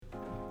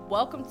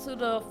Welcome to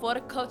the For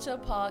the Culture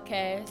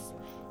podcast,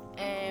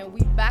 and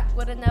we back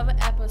with another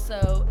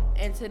episode.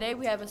 And today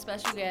we have a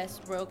special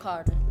guest, Real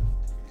Carter.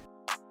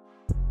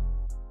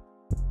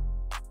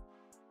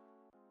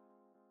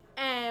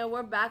 And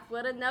we're back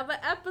with another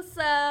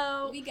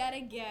episode. We got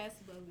a guest,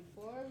 but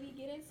before we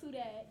get into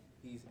that,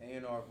 he's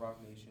A&R of Rock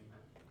Nation.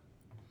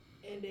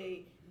 And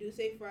they do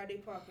say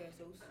Friday podcast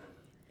host.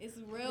 It's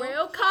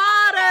Real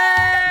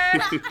Carter.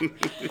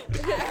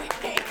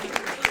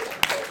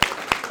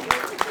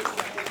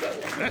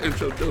 That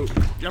intro dope.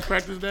 Y'all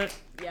practice that?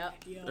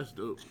 Yep. That's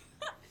dope.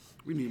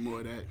 We need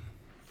more of that.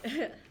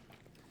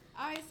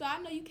 All right, so I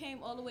know you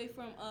came all the way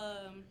from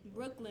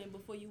Brooklyn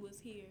before you was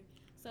here.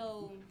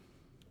 So,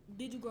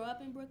 did you grow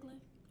up in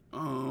Brooklyn?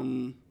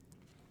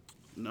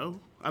 No.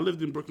 I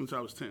lived in Brooklyn until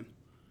I was 10,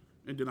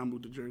 and then I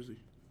moved to Jersey.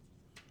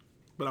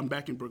 But I'm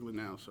back in Brooklyn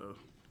now, so.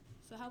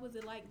 So how was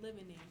it like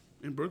living there?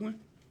 In Brooklyn?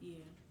 Yeah.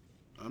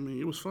 I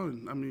mean, it was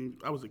fun. I mean,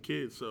 I was a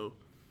kid, so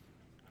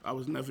I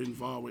was never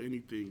involved with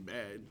anything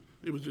bad.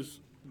 It was just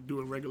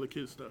doing regular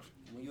kid stuff.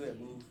 When you had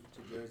moved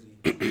to Jersey,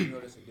 did you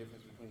notice a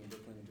difference between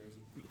Brooklyn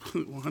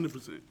and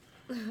Jersey?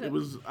 100%. It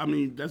was, I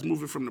mean, that's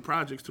moving from the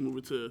projects to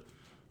moving to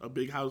a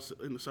big house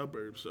in the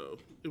suburbs, so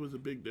it was a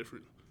big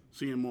difference.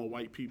 Seeing more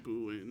white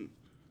people and,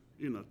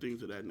 you know,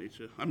 things of that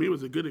nature. I mean, it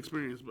was a good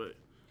experience, but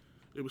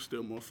it was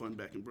still more fun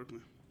back in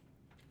Brooklyn.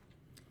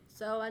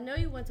 So I know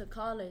you went to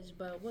college,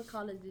 but what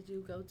college did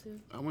you go to?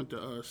 I went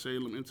to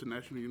Salem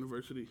International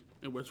University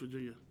in West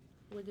Virginia.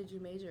 What did you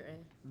major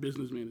in?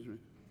 Business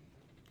management.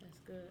 That's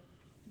good.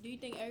 Do you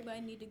think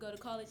everybody need to go to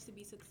college to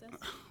be successful?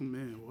 Oh,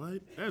 man,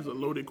 what? That's a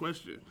loaded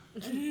question.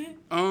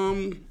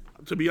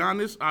 To be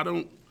honest, I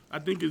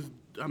think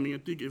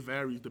it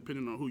varies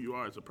depending on who you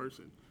are as a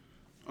person.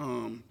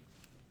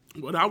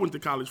 What I went to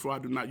college for, I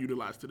do not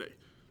utilize today.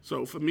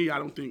 So for me, I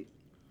think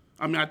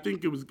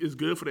it's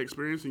good for the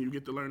experience and you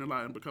get to learn a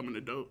lot and become an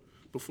adult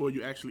before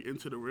you actually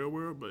enter the real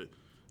world, but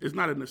it's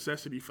not a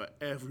necessity for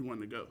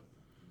everyone to go.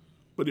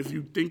 But if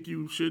you think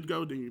you should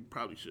go, then you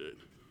probably should.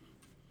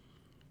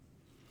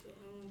 So,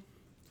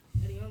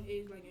 at a young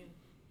age, like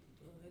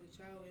as a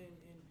child in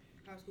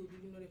high school,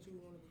 did you know that you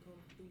want to become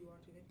who you are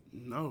today?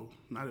 No,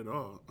 not at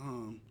all.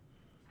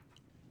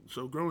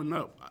 So growing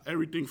up,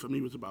 everything for me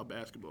was about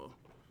basketball.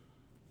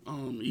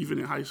 Even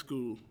in high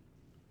school,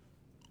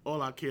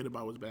 all I cared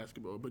about was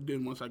basketball. But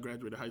then once I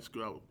graduated high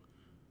school,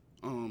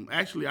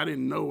 actually I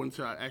didn't know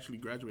until I actually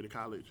graduated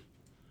college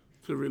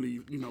to really,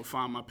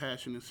 find my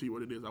passion and see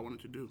what it is I wanted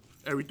to do.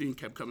 Everything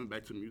kept coming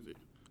back to music,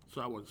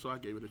 so I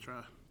gave it a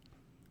try.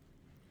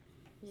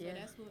 Yeah. So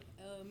that's what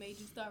made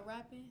you start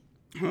rapping?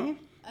 Huh?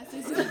 I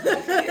said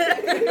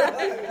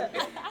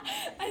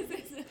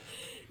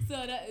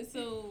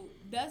so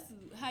that's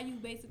how you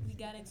basically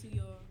got into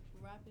your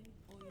rapping?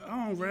 Or your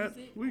I don't rap.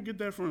 music? Where you get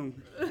that from?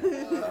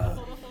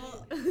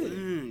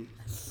 Dang.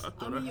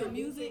 Your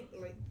music?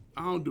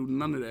 I don't do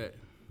none of that.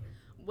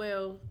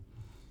 Well,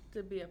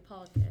 to be a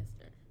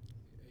podcaster,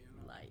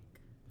 like.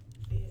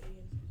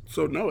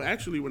 So no,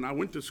 actually, when I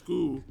went to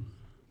school,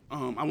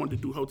 I wanted to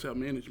do hotel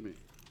management.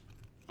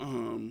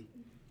 And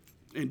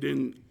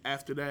then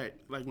after that,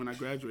 like when I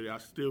graduated, I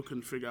still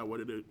couldn't figure out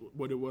what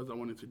it was I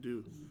wanted to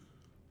do.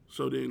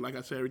 So then, like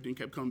I said, everything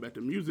kept coming back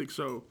to music.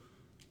 So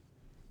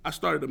I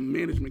started a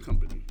management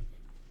company,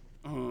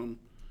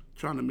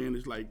 trying to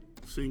manage like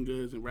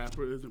singers and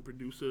rappers and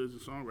producers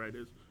and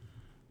songwriters.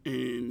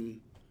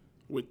 And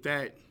with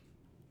that,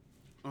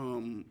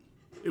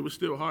 it was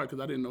still hard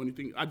because I didn't know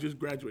anything. I just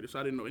graduated, so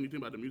I didn't know anything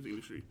about the music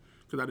industry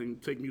because I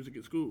didn't take music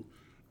in school.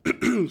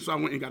 So I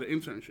went and got an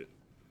internship.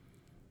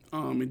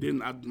 And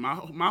then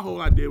my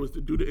whole idea was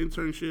to do the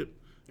internship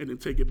and then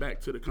take it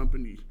back to the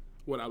company,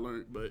 what I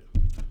learned. But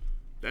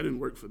that didn't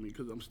work for me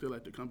because I'm still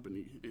at the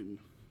company, and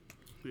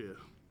yeah.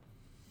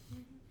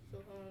 So,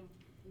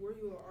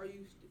 are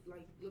you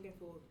like looking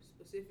for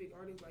specific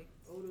artists, like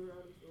older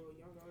artists or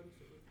younger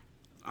artists?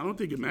 I don't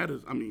think it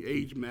matters. I mean,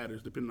 age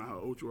matters depending on how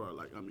old you are.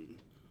 Like, I mean,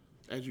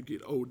 as you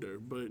get older.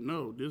 But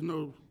no, there's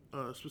no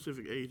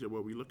specific age of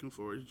what we're looking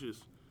for. It's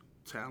just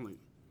talent.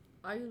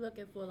 Are you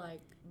looking for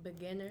like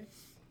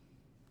beginners?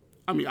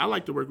 I mean, I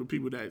like to work with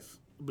people that's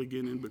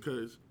beginning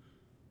because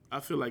I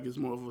feel like it's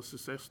more of a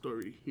success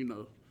story,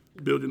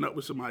 building up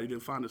with somebody than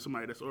finding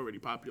somebody that's already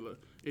popular.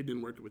 It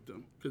didn't work with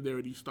them because they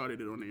already started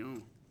it on their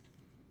own.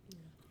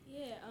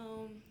 Yeah,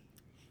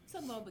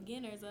 talking about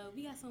beginners,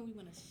 we got something we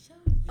want to show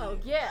you. Oh,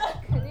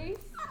 yeah.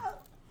 Denise?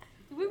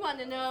 We want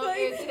to know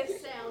if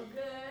this sound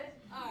good.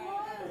 All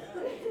right.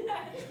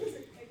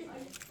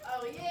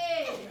 Oh,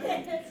 yeah.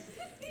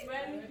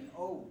 Ready?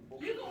 Oh.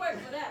 You can work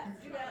for that.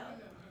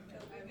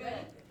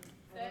 Ready?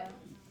 Set,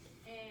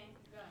 and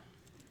go.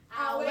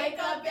 I wake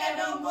up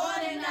every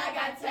morning, I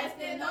got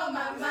testing on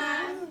my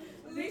mind.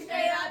 Leave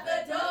straight out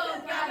the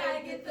door,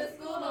 gotta get to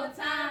school on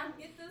time.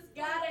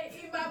 Gotta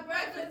eat my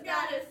breakfast,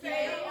 gotta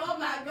stay on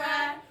my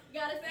grind.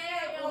 Gotta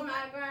stay on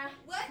my grind.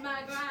 What?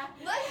 My grind.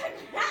 What?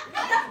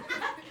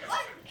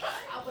 What?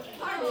 I was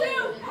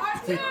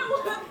part two.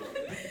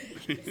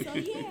 So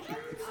yeah,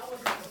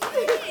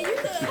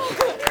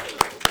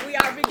 We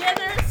are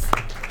beginners,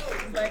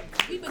 but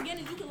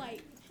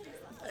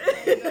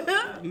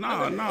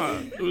Nah.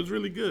 It was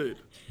really good.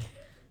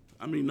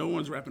 I mean, no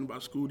one's rapping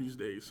about school these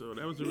days, so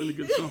that was a really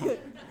good song.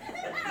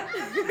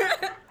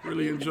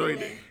 Really enjoyed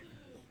it.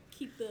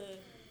 Keep the.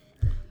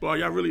 But are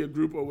y'all really a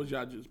group or was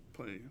y'all just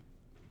playing?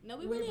 No,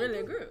 we We really, really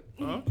a group.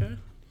 Oh, okay.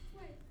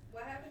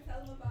 What happened?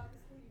 Tell them about the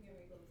school you're getting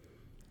ready to go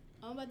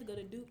to. I'm about to go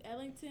to Duke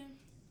Ellington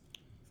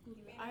School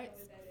of know Arts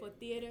what that for is.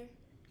 theater.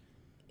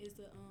 It's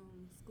a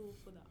school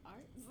for the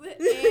arts.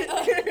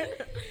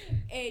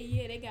 and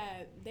yeah,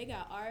 they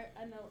got art.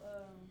 I know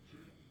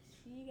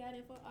she got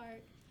it for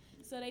art.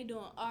 So they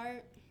doing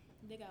art.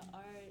 They got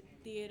art,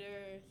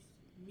 theater,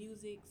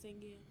 music,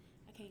 singing.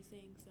 I can't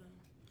sing, so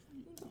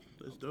you know.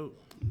 That's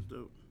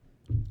dope.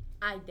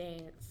 I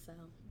dance, so.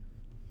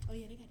 Oh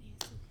yeah, they got dance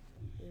too.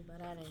 Yeah,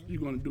 but I didn't. You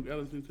going to Duke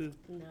Ellington too?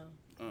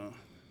 No,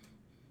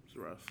 It's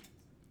rough.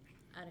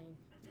 I didn't.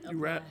 You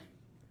rap?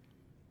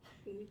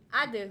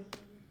 I do.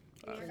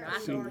 I You know, got I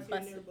some can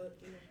bars here and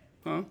bust there, it.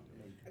 but Huh?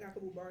 I got a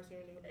couple bars here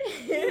and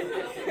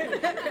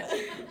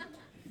there.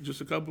 Just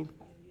a couple?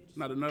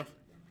 Not enough?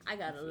 I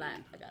got a lot.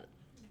 I got a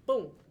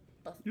boom.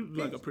 Bust You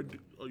like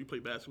you play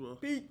basketball?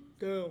 beat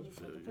down.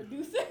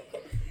 Producer.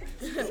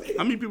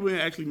 How many people here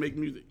actually make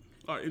music?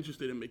 Are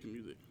interested in making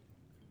music?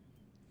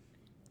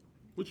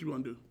 What you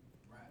want to do?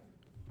 Rap.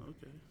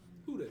 Okay.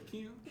 Who that, Kim?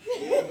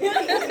 You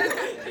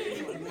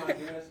want to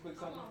give us a quick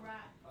something?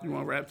 You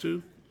want to rap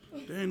too?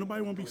 Dang,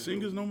 nobody want to be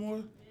singers no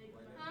more?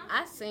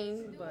 I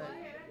sing, but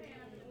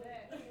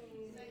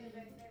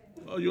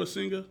Oh, you're a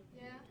singer?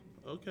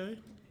 Okay.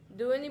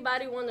 do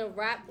anybody want to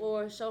rap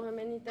or show him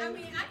anything? I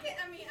can.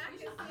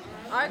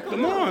 All right,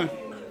 Come on.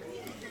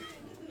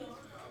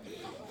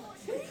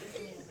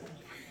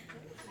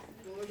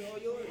 All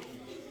yours.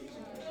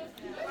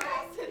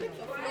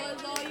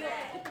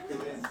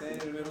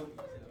 Stand in the middle.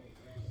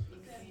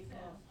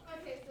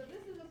 Okay, so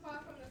this is a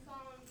part from the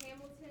song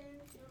Hamilton.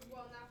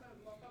 Well, not from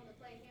the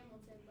play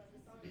Hamilton, but the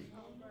song is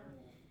called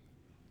Burn.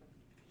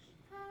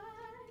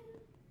 I'm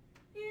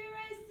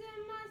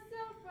erasing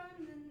myself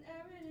from the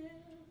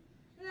narrative.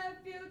 The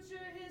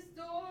future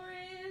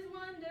historians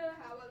wonder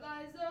how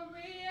Eliza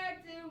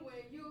reacted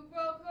when you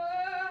broke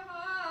her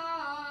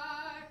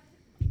heart.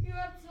 You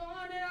have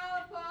torn it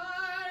all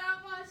apart. I'm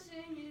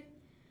watching it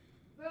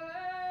burn.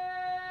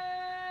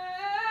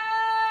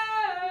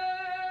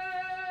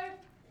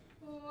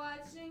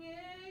 Watching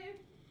it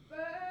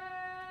burn.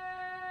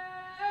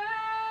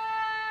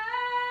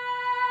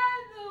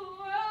 The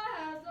world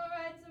has no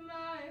right to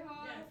my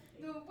heart.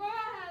 The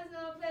world has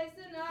no place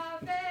in our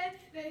bed.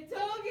 They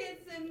don't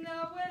get to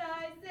know what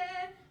I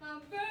said.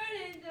 I'm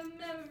burning the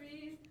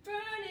memories,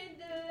 burning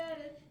the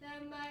letters that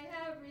might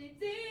have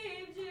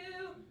redeemed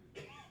you.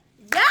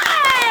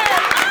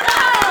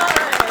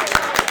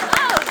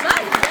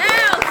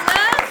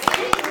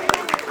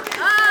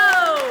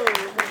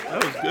 That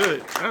was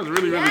good. That was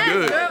really, really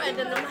good. Girl, and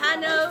then them high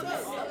notes.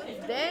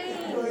 Dang.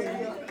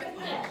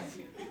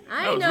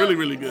 I That ain't was know. really,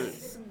 really good.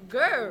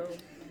 Girl.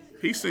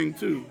 He sing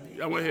too.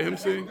 Y'all want to hear him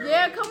sing?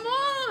 Yeah, come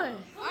on.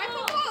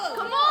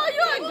 Come on,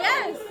 you a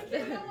guest.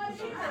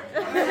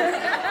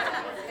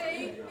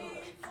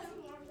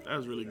 That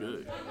was really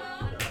good.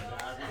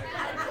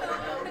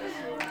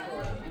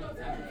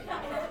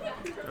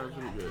 That was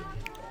really good.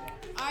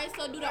 All right,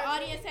 so do the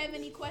audience have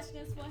any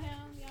questions for him?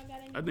 Y'all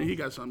got any? I think he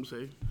got something to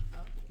say.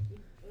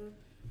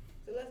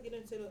 So let's get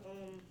into the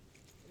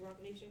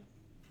Rock Nation.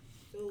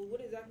 So what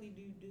exactly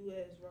do you do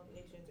as Rock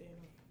Nation's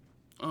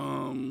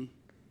A&R?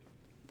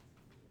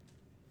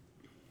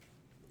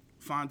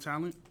 Find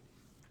talent.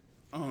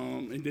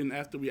 And then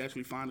after we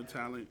actually find the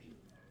talent,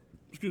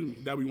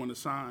 that we want to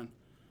sign,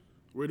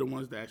 we're the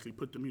ones that actually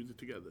put the music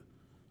together.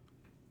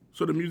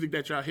 So the music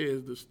that y'all hear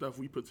is the stuff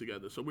we put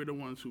together. So we're the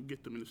ones who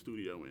get them in the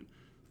studio and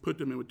put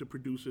them in with the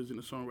producers and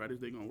the songwriters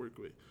they're going to work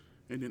with.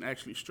 And then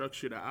actually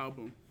structure the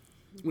album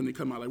when they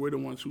come out. Like, we're the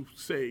ones who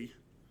say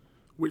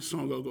which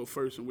song gonna go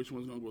first and which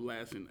one's gonna go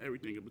last and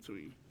everything in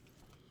between.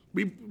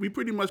 We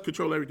pretty much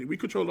control everything. We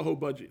control the whole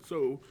budget.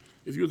 So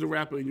if you're a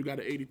rapper and you got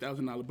an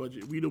 $80,000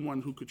 budget, we the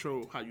one who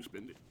control how you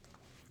spend it.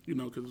 You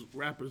know, because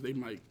rappers, they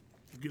might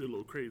get a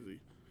little crazy.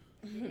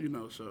 You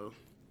know, so.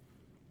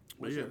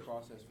 What's yeah. your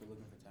process for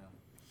looking for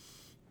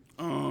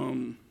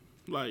talent?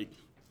 Like,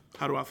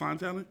 how do I find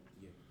talent?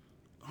 Yeah.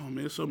 Oh man,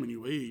 there's so many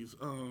ways.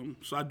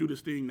 So I do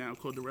this thing now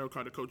called the Rail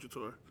Carter Culture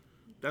Tour.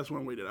 That's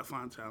one way that I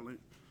find talent.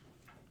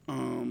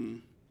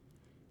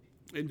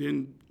 And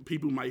then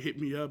people might hit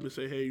me up and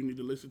say, hey, you need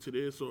to listen to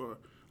this, or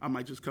I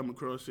might just come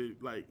across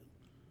it like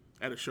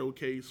at a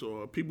showcase,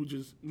 or people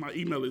just, my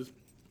email is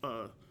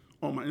on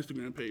my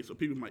Instagram page, so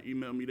people might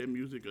email me their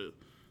music or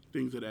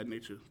things of that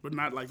nature, but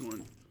not like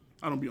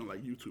I don't be on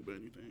like YouTube or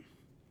anything.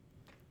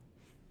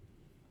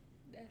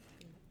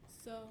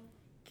 So,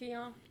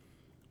 Keon? Off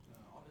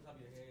the top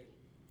of your head,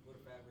 what are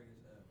the five greatest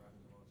rappers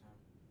of all time?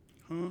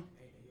 Huh?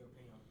 In your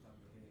opinion, off the top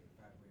of your head,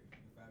 five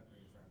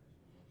greatest rappers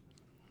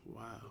of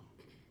all time. Wow.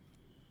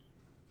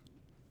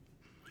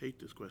 Hate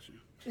this question.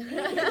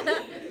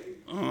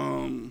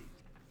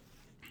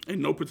 In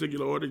no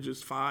particular order,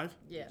 just five?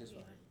 Yeah. Just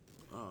fine.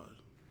 Oh,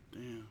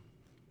 damn.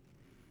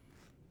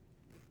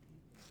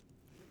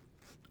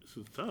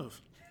 This is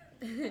tough.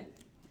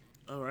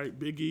 All right,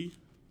 Biggie,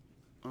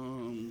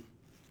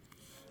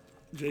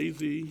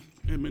 Jay-Z,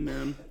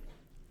 Eminem,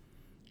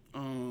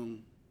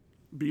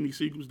 Beanie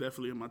Siegel was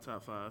definitely in my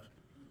top 5.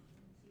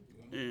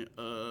 And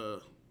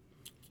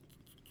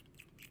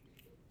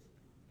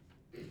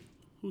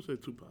who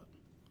said Tupac?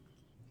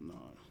 No,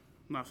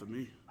 not for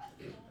me.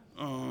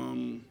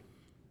 Damn.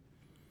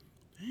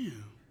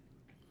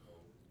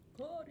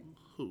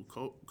 Who?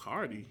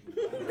 Cardi.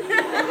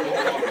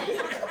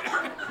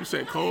 You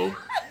said Cole?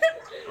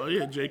 Oh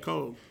yeah, J.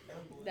 Cole.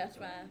 That's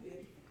fine.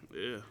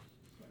 Yeah.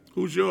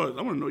 Who's yours?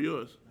 I want to know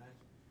yours.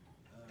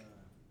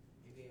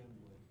 AKA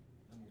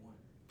number 1.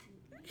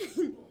 J.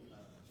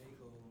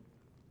 Cole,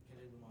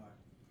 Kendrick Lamar,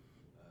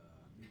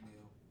 Meek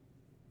Mill,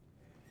 and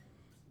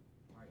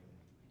Martin.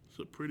 It's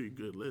a pretty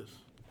good list.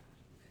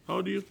 How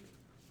old are you? I'm 14.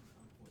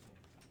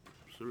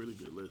 It's a really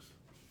good list.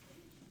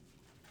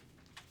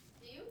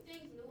 Do you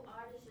think new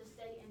artists should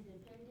stay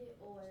independent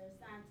or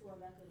sign to a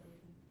record label?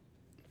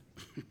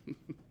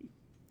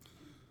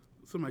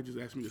 Somebody just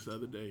asked me this the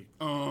other day.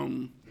 I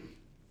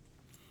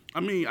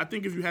mean, I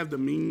think if you have the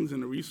means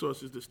and the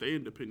resources to stay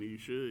independent, you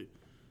should.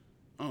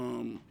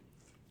 You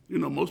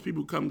know, most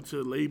people come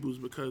to labels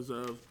because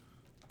of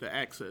the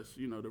access,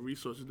 you know, the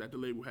resources that the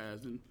label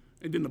has, and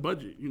then the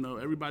budget. You know,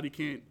 everybody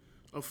can't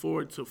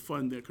afford to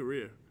fund their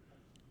career.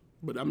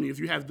 But, I mean, if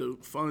you have the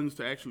funds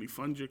to actually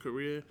fund your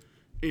career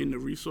and the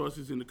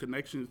resources and the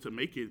connections to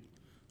make it,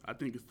 I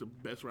think it's the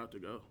best route to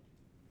go.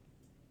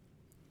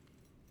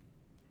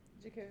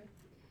 Jakara.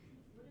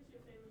 What is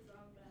your favorite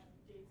song by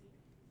Jay-Z?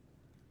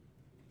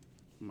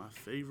 My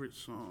favorite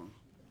song.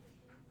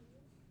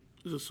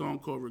 There's a song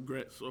called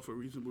Regrets off of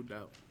Reasonable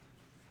Doubt.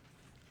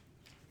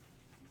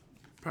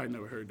 Probably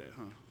never heard that,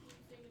 huh?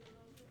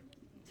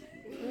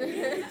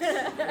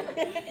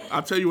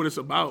 I'll tell you what it's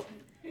about.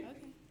 Okay.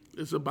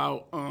 It's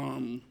about,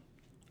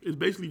 it's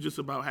basically just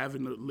about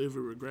having to live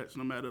with regrets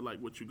no matter like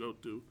what you go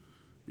through.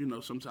 You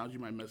know, sometimes you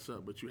might mess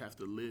up, but you have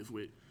to live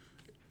with,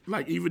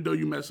 like, even though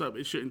you mess up,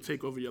 it shouldn't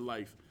take over your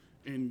life.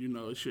 And, you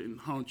know, it shouldn't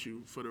haunt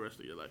you for the rest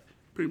of your life.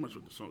 Pretty much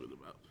what the song is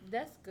about.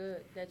 That's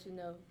good that you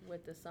know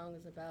what the song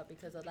is about,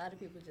 because a lot of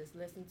people just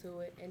listen to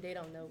it and they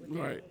don't know what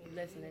they're Right.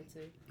 listening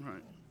to.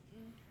 Right.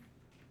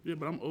 Yeah,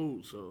 but I'm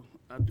old, so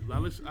I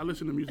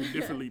listen to music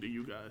differently than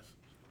you guys.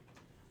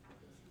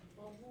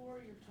 Who are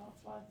your top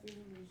 5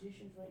 favorite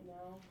musicians right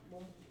now?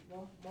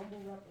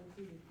 Mumble rap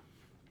included.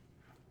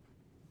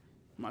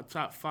 My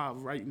top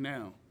 5 right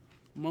now,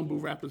 mumble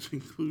rappers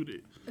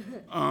included.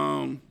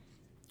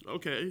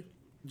 Okay,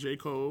 J.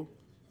 Cole,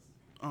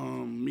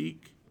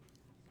 Meek.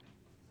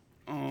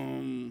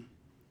 I'm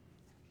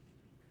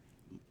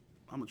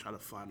gonna try to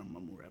find a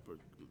mumble rapper.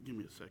 Give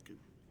me a second.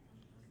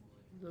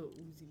 Lil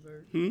Uzi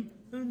Vert.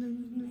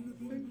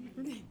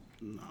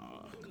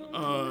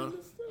 Nah.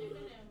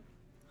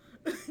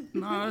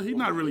 Nah, he's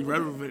not really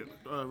relevant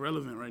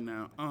right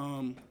now.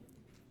 Dang,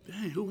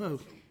 who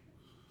else?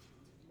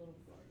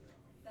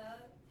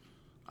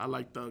 I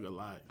like Thug a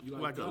lot. You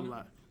like a Gunna?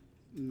 lot.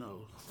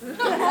 No.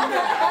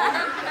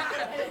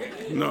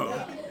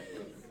 No.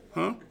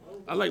 Huh?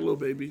 I like Lil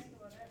Baby.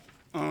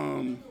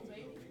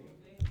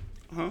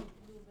 Huh?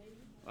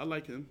 I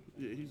like him.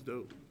 Yeah, he's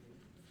dope.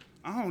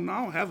 I don't know.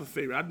 I don't have a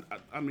favorite.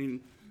 I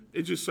mean,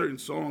 it's just certain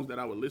songs that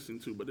I would listen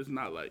to, but it's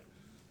not like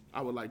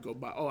I would like go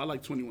by. Oh, I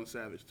like 21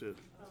 Savage too.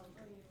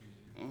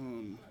 I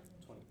mean,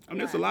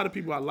 there's a lot of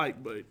people I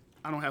like, but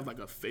I don't have like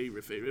a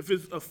favorite. If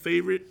it's a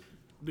favorite,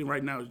 then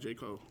right now it's J.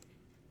 Cole.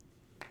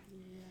 If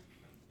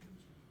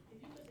you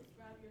could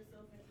describe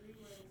yourself in 3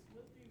 words,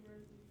 what 3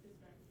 words would you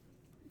describe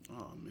yourself?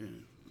 Oh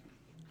man.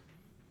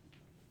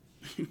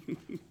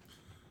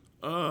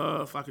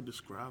 If I could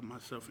describe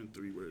myself in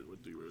 3 words,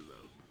 what 3 words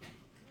out?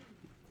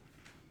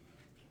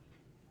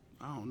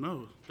 I don't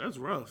know. That's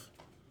rough.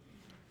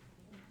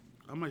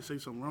 I might say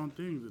some wrong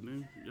things, and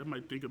then y'all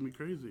might think of me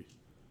crazy.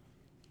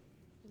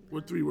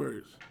 What 3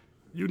 words?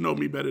 You know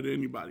me better than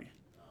anybody.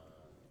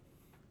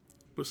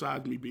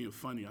 Besides me being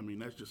funny, I mean,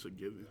 that's just a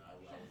given.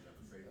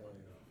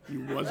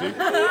 You wasn't?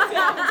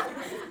 I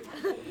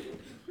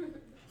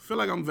feel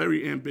like I'm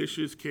very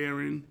ambitious,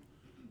 caring,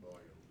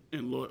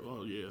 and loyal.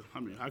 Oh, yeah.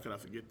 I mean, how could I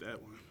forget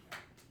that one?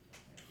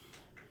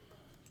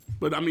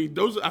 But, I mean,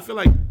 I feel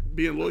like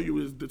being loyal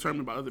is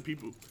determined by other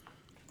people,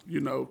 you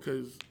know,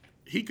 because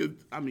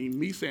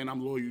me saying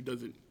I'm loyal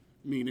doesn't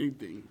mean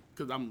anything,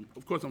 because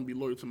of course, I'm going to be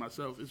loyal to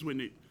myself. It's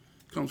when it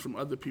comes from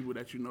other people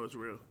that you know it's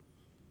real.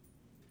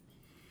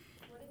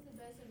 What is the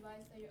best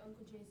advice that your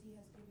Uncle JC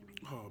has given you?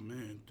 Oh,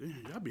 man,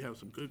 damn, y'all be having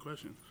some good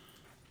questions.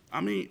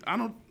 I mean,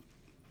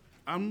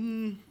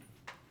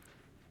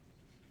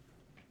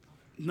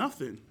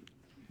 nothing,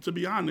 to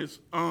be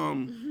honest.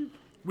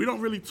 We don't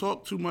really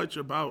talk too much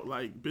about,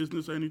 like,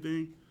 business or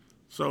anything,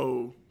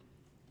 so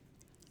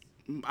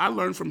I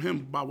learned from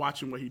him by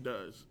watching what he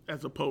does,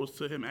 as opposed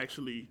to him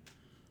actually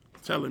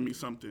telling me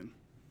something.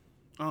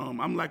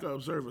 I'm like an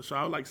observer, so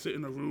I like sit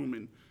in a room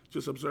and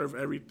just observe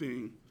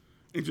everything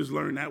and just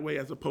learn that way,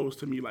 as opposed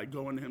to me like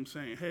going to him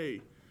saying, hey,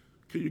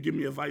 can you give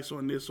me advice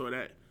on this or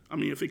that? I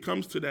mean, if it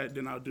comes to that,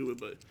 then I'll do it,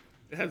 but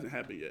It hasn't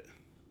happened yet.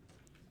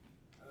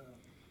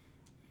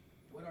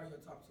 What are your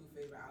top 2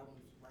 favorite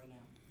albums right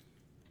now?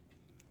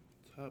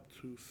 Top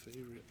 2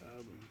 favorite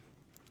album.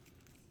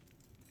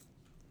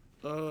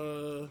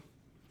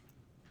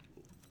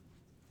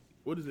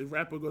 What is it?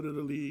 Rapper Go to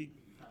the League.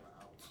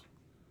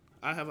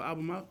 I have an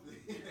album out?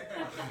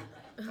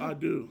 I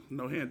do.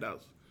 No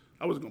handouts.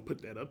 I wasn't going to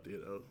put that up there,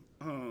 though.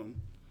 I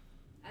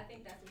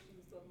think that's what she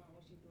was talking about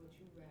when she thought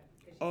you rap.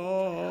 'cause she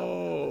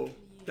Oh,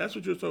 that's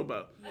what you're talking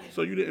about.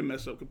 So you didn't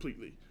mess up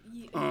completely.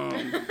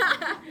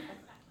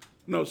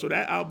 No, so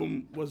that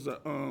album was,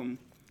 so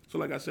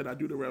like I said, I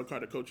do the Rail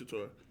Carter Culture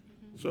Tour.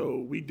 So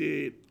we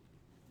did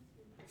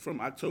from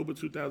October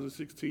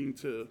 2016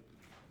 to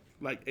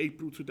like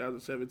April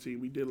 2017,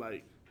 we did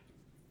like,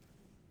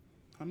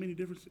 how many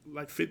different,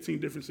 like 15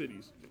 different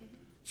cities.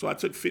 So I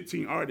took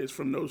 15 artists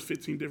from those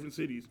 15 different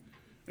cities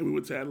and we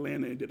went to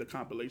Atlanta and did a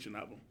compilation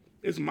album.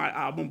 It's my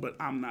album, but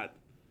I'm not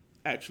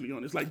actually on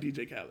it. It's like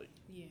DJ Khaled.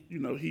 Yeah. You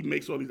know, he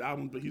makes all these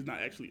albums, but he's not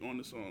actually on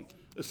the song,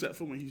 except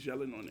for when he's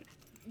yelling on it.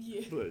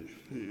 Yeah. But,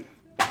 yeah.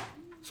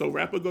 So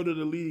Rapper Go to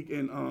the League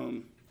and,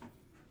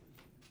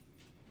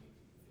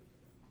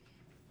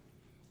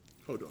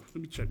 hold on, let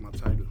me check my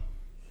title.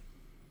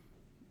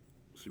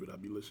 See what I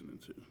be listening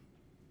to.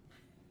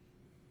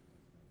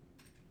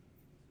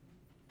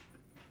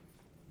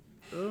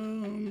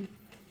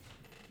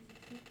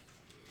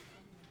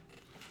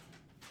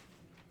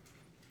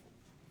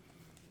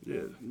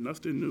 Yeah,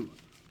 nothing new.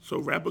 So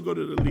Rapper Go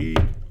to the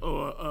League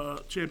or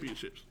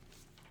championships.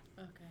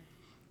 Okay.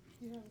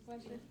 You have a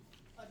question?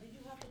 Did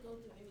you have to go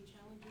through any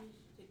challenges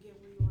to get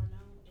where you are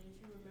now? And if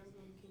you remember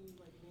them, can you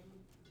like name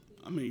them?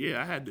 I mean,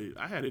 yeah, I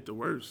had it the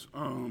worst.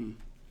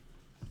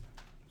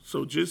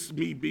 So just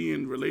me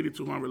being related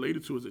to who I'm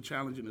related to is a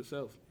challenge in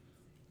itself.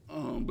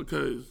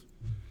 Because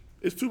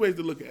it's 2 ways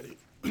to look at it.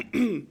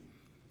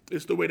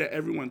 It's the way that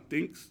everyone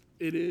thinks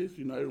it is.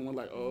 You know, everyone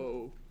like,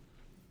 oh,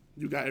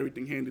 you got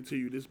everything handed to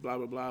you, this blah,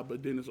 blah, blah.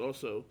 But then it's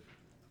also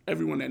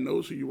everyone that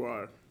knows who you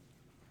are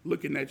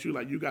looking at you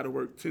like you got to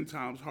work 10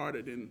 times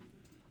harder than.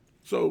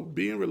 So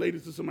being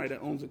related to somebody that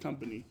owns a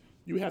company,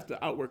 you have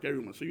to outwork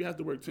everyone. So you have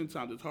to work 10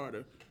 times as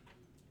harder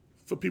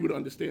for people to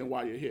understand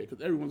why you're here. Because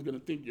everyone's going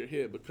to think you're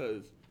here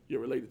because you're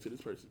related to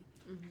this person.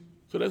 Mm-hmm.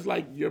 So that's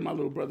like you're my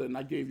little brother and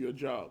I gave you a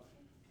job.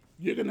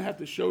 You're going to have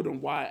to show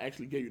them why I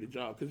actually gave you the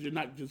job because you're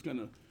not just going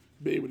to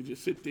be able to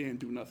just sit there and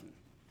do nothing.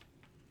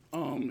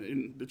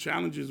 And the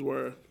challenges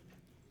were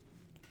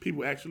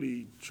people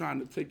actually trying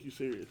to take you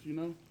serious, you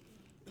know?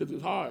 Because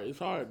it's hard. It's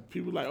hard.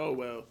 People like, oh,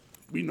 well,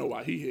 we know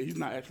why he's here. He's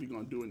not actually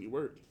going to do any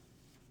work.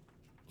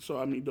 So,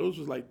 I mean, those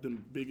was like the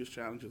biggest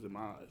challenges in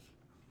my eyes.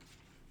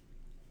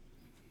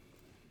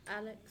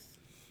 Alex?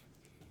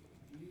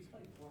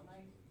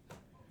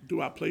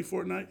 Do I play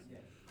Fortnite?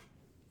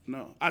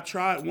 No. I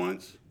tried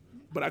once,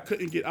 but I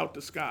couldn't get out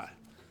the sky.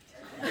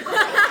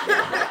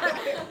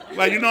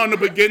 Like, you know, in the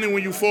beginning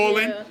when you fall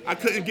in, I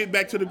couldn't get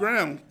back to the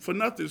ground for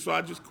nothing, so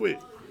I just quit.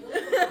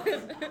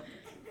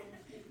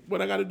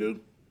 What I got to do?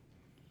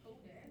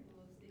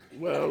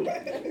 Well,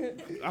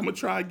 I'm going to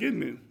try again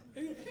then.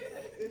 Denise?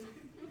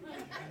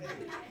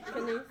 If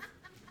you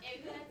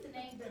had to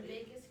name the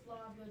biggest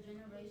flaw of your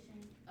generation,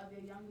 of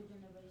your younger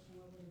generation,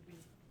 what would it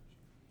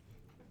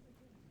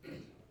be?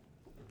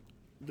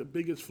 The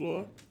biggest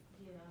flaw?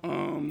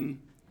 Yeah.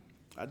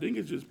 I think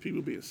it's just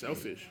people being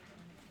selfish.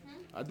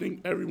 I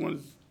think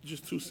everyone's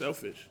just too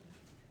selfish.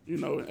 You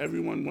know,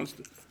 everyone wants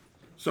to.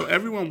 So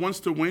everyone wants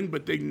to win,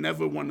 but they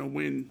never want to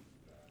win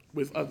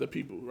with other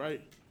people,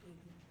 right?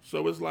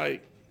 So it's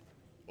like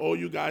all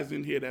you guys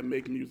in here that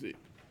make music,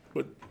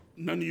 but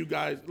none of you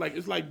guys, like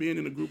it's like being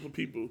in a group of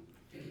people.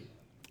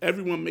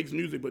 Everyone makes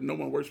music, but no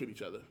one works with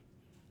each other.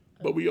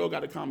 But we all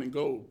got a common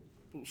goal.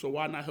 So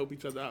why not help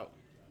each other out?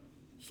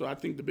 So I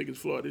think the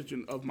biggest flaw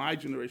of my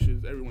generation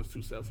is everyone's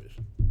too selfish.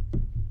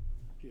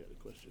 You had a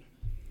question.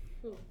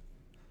 Would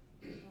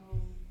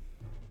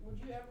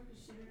you ever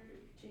consider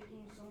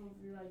taking some of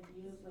your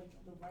ideas, like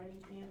the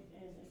writing camp,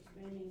 and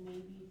expanding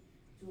maybe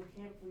to a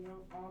camp for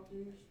young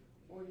authors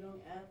or young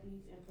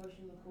athletes and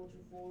pushing the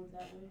culture forward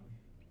that way?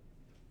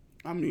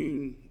 I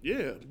mean,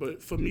 yeah,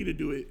 but for me to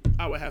do it,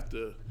 I would have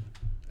to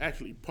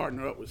actually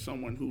partner up with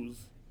someone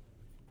who's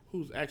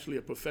actually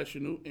a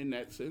professional in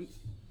that sense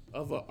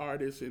of an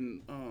artist,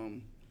 and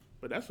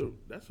but that's a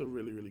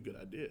really, really good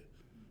idea.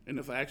 And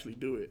if I actually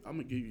do it, I'm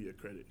gonna give you your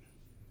credit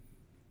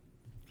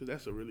because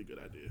that's a really good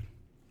idea.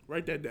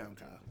 Write that down,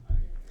 Kyle.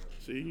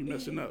 See, you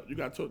messing up. You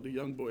gotta talk to the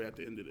young boy at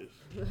the end of this.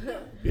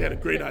 He had a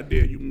great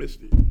idea, you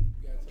missed it. I don't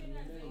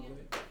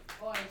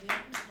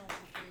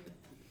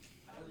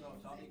know,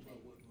 Tommy, but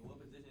what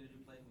position did you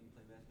play when you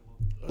played basketball?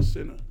 A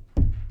center.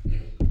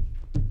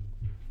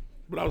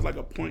 But I was like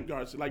a point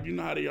guard. So like, you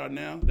know how they are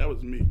now? That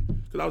was me.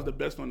 Because I was the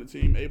best on the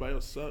team. Everybody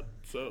else sucked.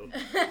 So,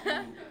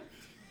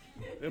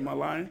 am I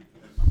lying?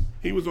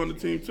 He was on the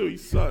team too. He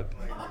sucked.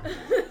 One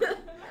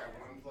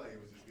play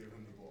was just give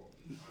him the ball.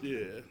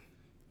 Yeah.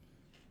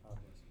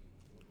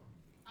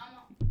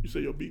 You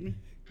say you'll beat me?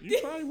 You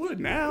probably would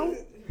now.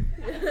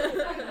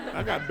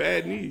 I got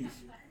bad knees.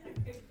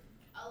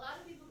 A lot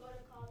of people go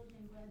to college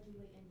and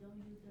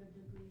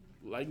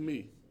like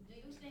me. Do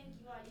you think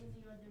you are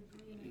using your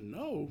degree?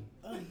 No.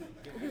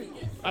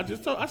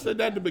 I said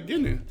that at the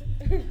beginning.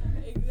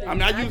 I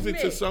mean, I use it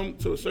to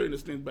a certain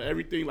extent, but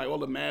everything, like all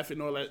the math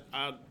and all that,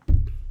 I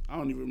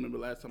don't even remember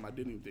last time I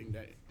did anything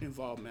that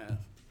involved math.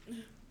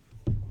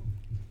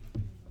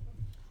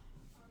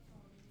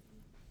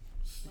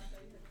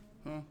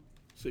 Huh?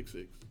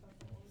 6'6".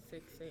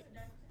 6'6".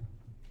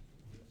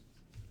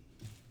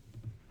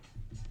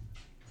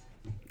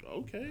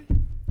 Okay.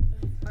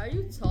 Are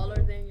you taller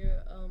than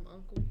your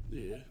uncle?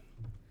 Yeah.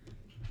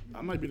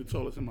 I might be the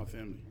tallest in my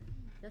family.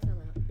 That's how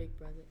my big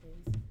brother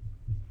is.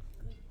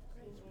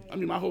 I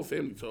mean, my whole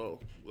family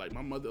tall. Like,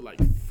 my mother, like,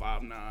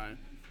 5'9".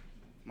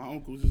 My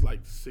uncle's is,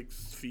 like,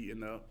 6 feet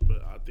and up,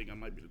 but I think I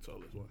might be the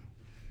tallest one.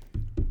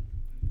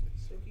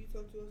 So can you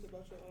talk to us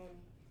about your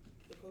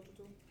the culture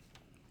tour?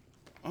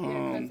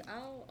 Yeah,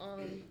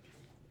 because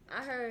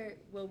I heard,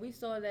 well, we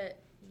saw that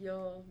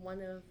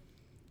one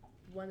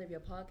of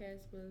your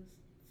podcasts was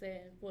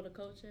saying for the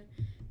culture,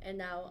 and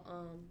now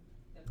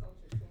The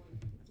culture tour.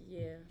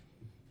 yeah,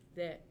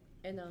 that,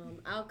 and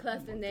our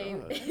cluster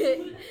name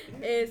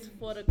is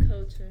for the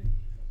culture.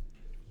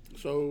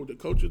 So the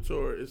culture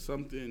tour is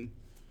something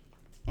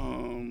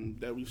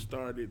that we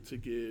started to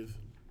give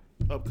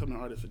upcoming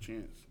artists a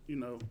chance, you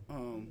know,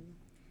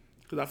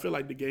 because I feel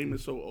like the game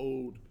is so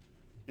old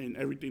and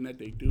everything that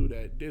they do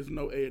that there's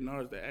no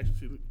A&Rs that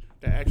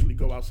actually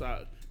go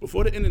outside.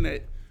 Before the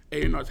internet,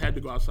 A&Rs had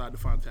to go outside to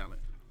find talent.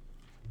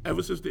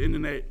 Ever since the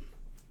internet,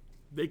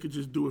 they could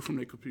just do it from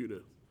their computer.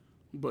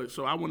 But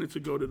so I wanted to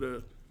go to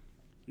the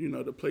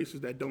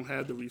places that don't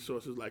have the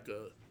resources, like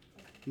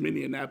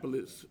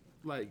Minneapolis.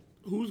 Like,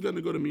 who's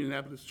gonna go to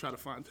Minneapolis to try to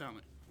find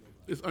talent?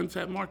 It's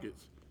untapped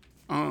markets.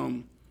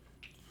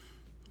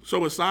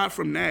 So aside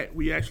from that,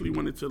 we actually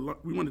wanted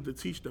to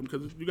teach them,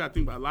 because you gotta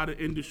think about a lot of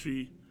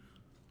industry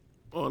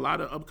or a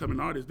lot of upcoming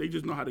artists. They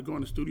just know how to go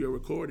in the studio,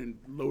 record, and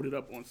load it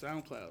up on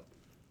SoundCloud,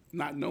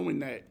 not knowing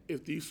that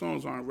if these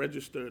songs aren't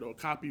registered or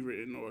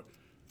copywritten or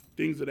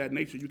things of that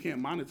nature, you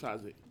can't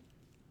monetize it.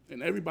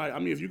 And everybody, I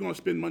mean, if you're gonna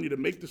spend money to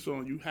make the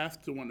song, you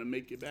have to want to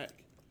make it back,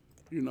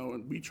 you know.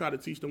 And we try to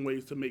teach them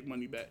ways to make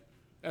money back,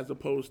 as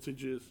opposed to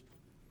just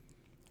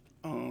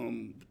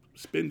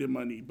spending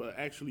money, but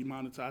actually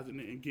monetizing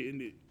it and getting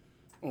it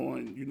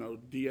on, you know,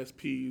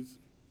 DSPs.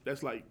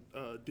 That's like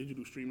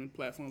digital streaming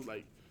platforms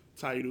like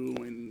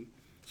Tidal and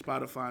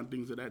Spotify and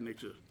things of that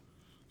nature.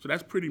 So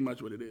that's pretty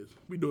much what it is.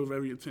 We do a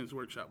very intense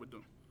workshop with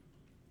them.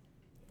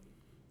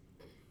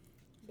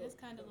 That's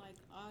kind of like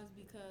ours,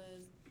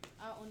 because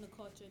our On the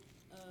Culture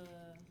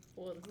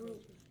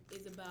group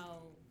is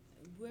about,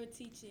 we're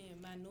teaching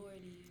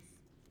minorities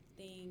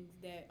things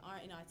that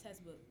aren't in our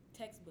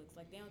textbooks.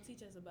 Like, they don't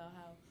teach us about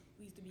how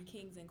we used to be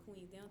kings and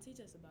queens. They don't teach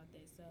us about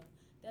that. So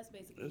that's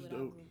basically what our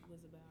group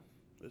was about.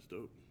 That's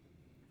dope.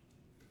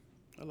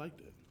 I like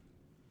that.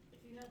 If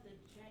you had the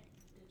chance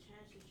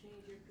to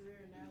change your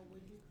career now,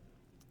 would you?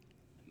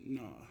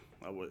 No,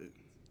 I wouldn't.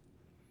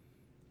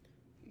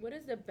 What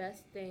is the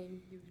best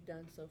thing you've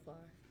done so far?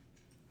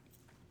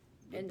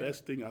 The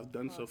best thing I've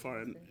done so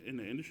far in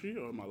the industry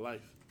or in my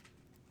life?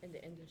 In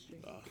the industry.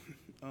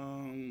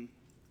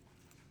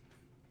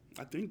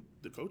 I think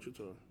the culture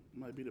tour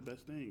might be the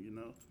best thing, you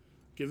know.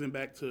 Giving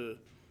back to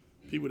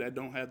people that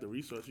don't have the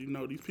resources. You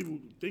know, these people,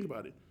 think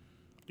about it.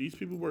 These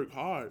people work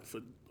hard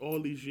for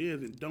all these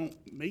years and don't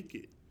make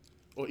it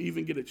or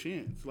even get a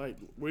chance. Like,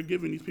 we're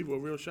giving these people a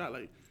real shot.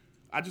 Like,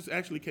 I just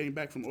actually came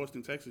back from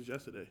Austin, Texas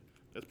yesterday.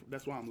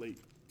 That's why I'm late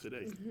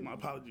today. My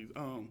apologies.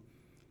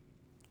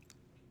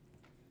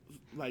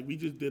 Like, we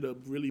just did a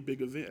really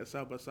big event at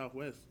South by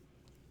Southwest.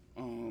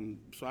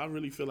 So I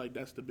really feel like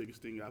that's the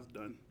biggest thing I've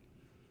done.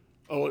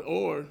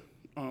 Or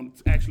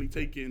actually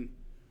taking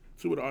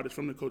two of the artists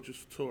from the Culture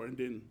Tour and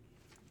then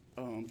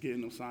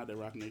getting them signed at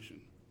Rock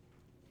Nation.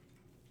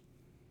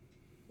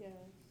 Yeah.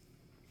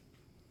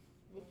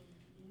 Do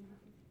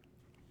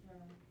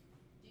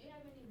you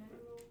have any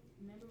memorable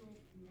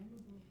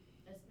experience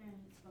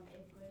from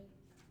 8th grade?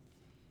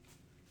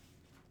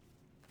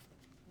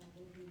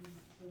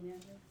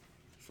 Remember?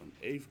 From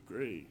 8th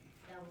grade.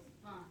 That was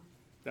fun.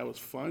 That was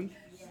fun?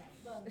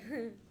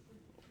 Yeah.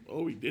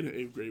 All we did in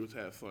 8th grade was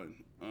have fun.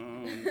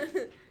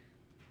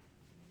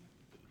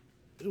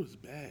 It was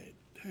bad.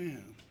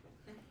 Damn.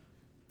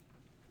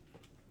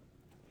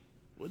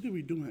 What did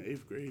we do in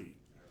 8th grade?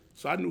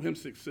 So I knew him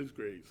sixth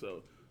grade.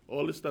 So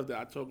all this stuff that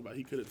I talk about,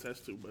 he could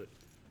attest to. But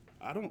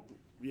I don't.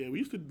 Yeah, we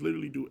used to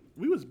literally do.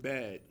 We was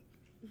bad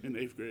in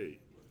 8th grade.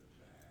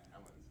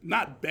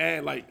 Not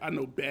bad, like, I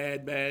know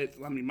bad.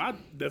 I mean, my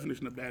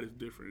definition of bad is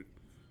different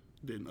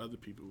than other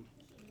people.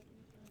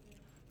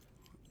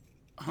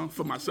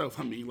 For myself,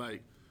 I mean,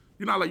 like,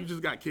 you know, like, you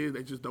just got kids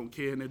that just don't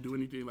care and they do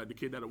anything, like the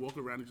kid that'll walk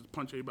around and just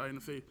punch everybody in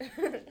the face.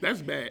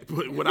 That's bad.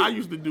 But what I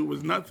used to do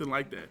was nothing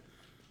like that.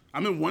 I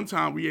remember one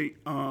time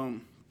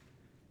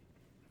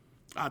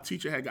our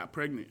teacher had got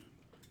pregnant,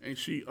 and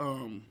she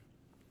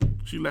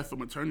left for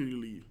maternity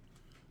leave.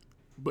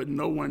 But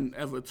no one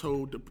ever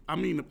told I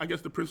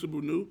guess the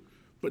principal knew,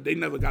 but they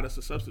never got us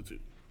a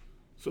substitute.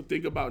 So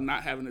think about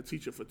not having a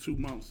teacher for 2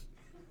 months.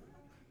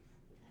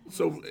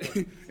 So,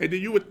 and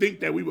then you would think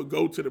that we would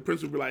go to the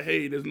principal and be like,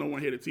 hey, there's no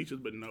one here to teach us,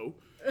 but no.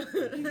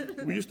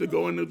 We used to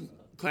go in the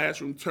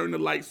classroom, turn the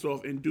lights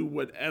off, and do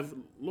whatever.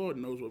 Lord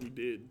knows what we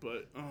did,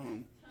 but,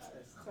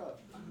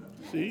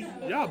 see,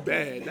 y'all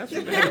bad. That's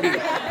what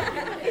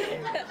that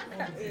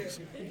is.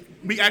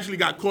 We actually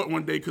got caught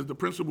one day because the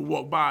principal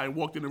walked by and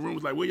walked in the room,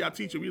 was like, where y'all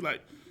teacher? We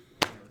like,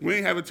 we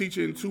ain't have a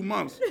teacher in 2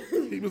 months.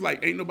 He was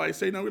like, ain't nobody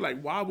say nothing. We're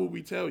like, why would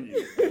we tell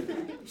you?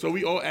 So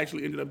we all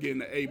actually ended up getting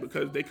the A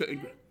because they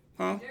couldn't,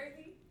 huh?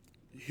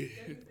 Yeah.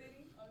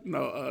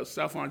 No,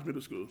 South Orange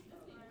Middle School.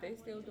 They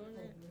still doing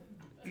that?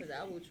 Because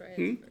I will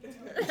transfer.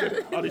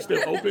 Are they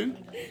still open?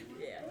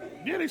 Yeah.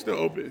 Yeah, they still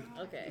open.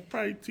 Okay.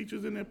 Probably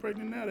teachers in there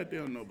pregnant now that they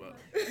don't know about.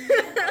 It's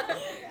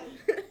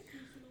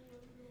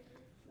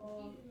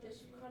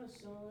kind of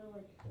similar,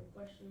 like the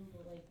question,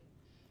 but like,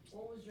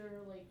 what was your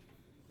like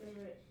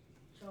favorite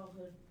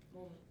childhood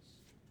moments?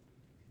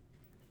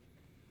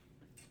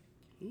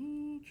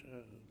 Ooh,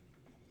 child.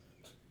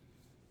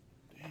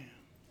 Damn.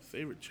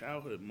 Favorite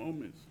childhood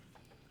moments.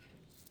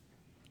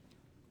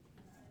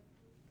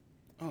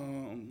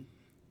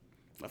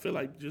 I feel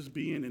like just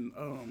being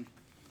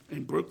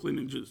in Brooklyn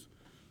and just,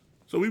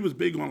 so we was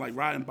big on like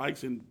riding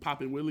bikes and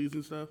popping wheelies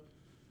and stuff.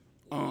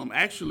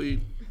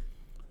 Actually,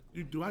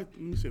 let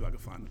me see if I can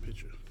find the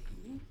picture.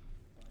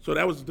 So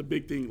that was the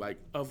big thing, like,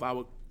 of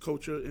our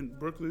culture in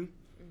Brooklyn,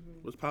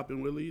 was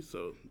popping wheelies.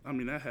 So, I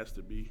mean, that has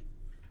to be.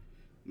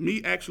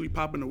 Me actually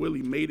popping a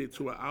wheelie made it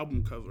to an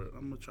album cover.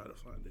 I'm going to try to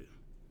find it.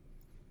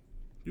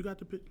 You got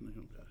the picture? No, you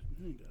don't got it.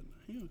 You ain't got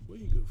nothing. What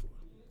are you good for?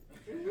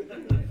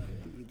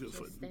 You're good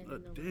for a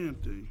damn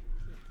thing.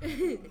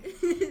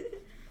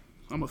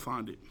 I'm going to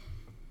find it.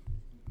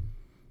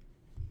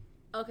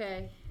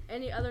 Okay.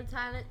 Any other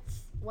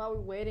talents while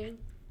we're waiting?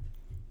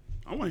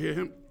 I want to hear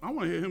him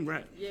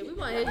rap. Yeah, we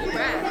want to hear you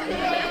rap.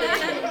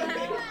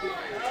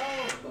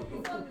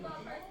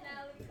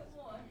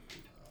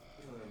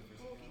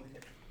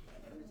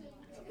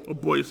 Oh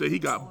boy, you say he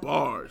got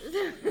bars.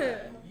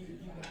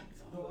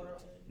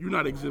 You're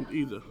not exempt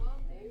either.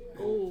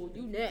 Oh,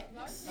 you next.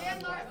 Best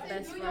friend.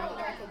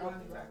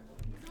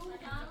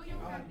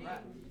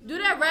 Do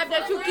that rap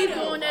that you keep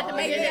doing at the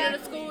beginning of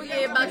the school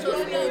year about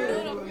your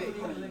school.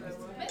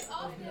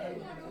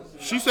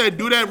 She said,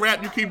 do that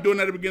rap you keep doing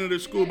at the beginning of the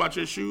school about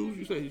your shoes.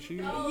 You said his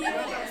shoes? That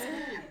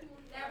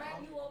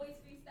rap you always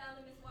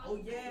freestyling, Miss Watson. Oh,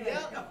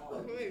 yeah.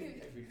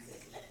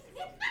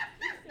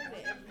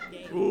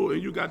 Oh,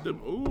 and you got the,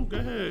 oh, go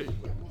ahead.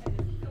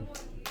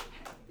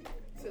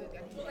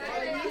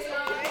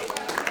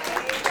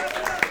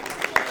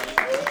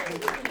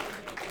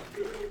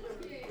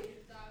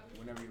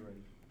 Whenever you're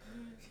ready.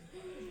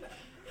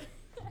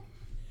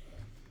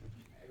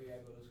 Every day I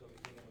go to school, I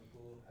be thinking I'm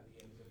cool. I be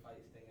getting into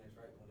fights, thinking it's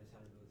right. When it's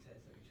time to do a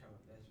test, I be trying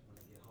my best. When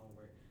I get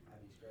homework, I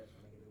be stressed.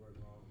 When I get to work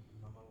wrong,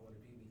 my mama want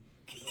to beat me.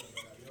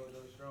 You know,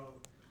 really strong.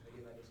 When I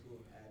get back to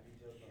school, I be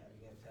joking. I be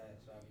getting tired,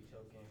 so I be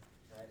choking.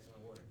 So I ask some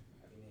water.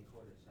 I be making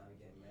quarters, so I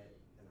be getting mad.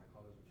 Then I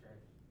call it some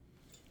trash.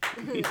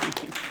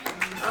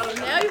 Oh,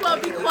 now you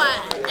want to be quiet.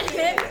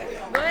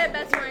 Go ahead,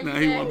 best friend. Now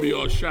he want to be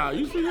all shy.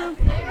 You see him?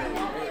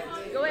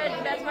 Go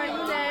ahead, best friend.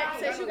 You next.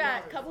 Since you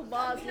got a couple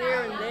balls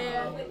here and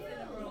there.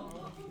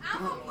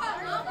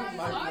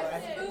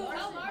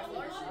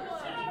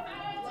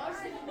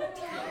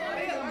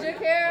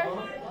 Jakir.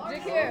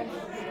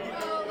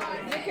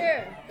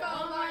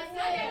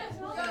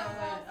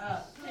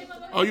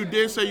 Oh, you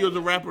did say you was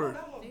a rapper.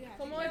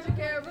 Come on,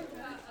 Jakir.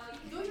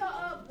 Do your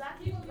black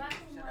people like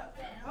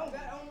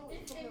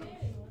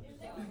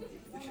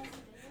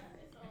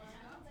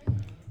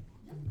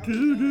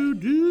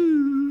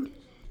Do.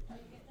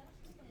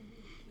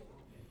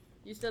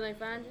 You still ain't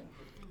find it?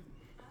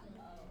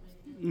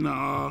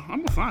 Nah,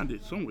 I'm gonna find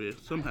it somewhere,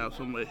 somehow,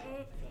 some way.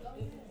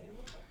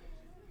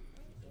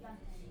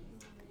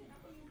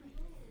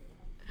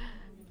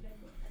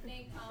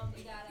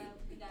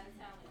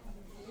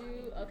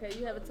 Okay,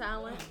 you have a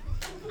talent.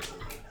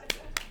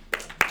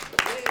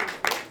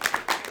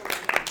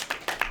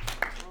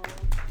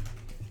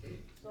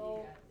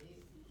 So,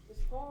 this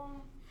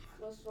poem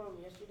was from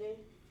yesterday.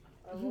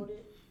 I wrote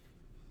it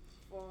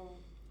from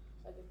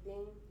like a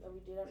thing that we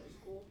did after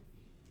school,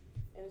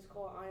 and it's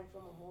called I Am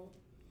From a Home.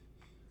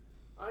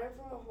 I am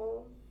from a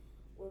home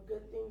where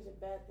good things and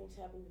bad things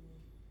happen to me.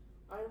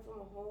 I am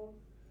from a home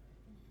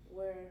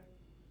where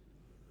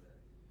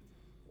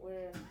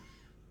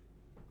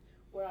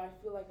I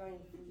feel like I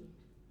am free.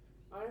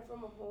 I am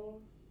from a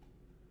home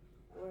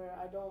where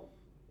I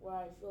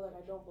feel like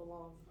I don't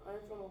belong. I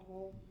am from a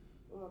home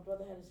where my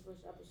brother had his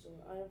first episode.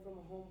 I am from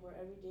a home where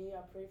every day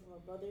I pray for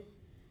my brother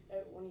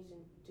when he's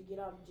to get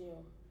out of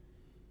jail.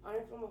 I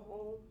am from a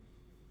home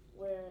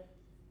where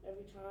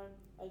every time,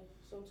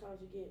 sometimes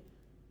I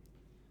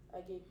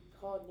get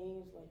called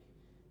names like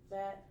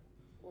fat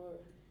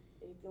or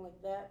anything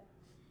like that.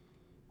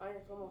 I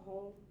am from a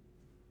home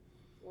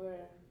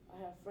where I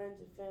have friends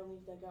and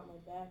families that got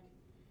my back.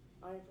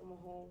 I am from a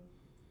home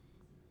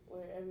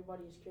where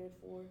everybody is cared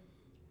for,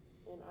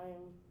 and I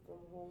am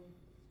from a home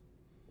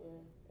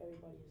where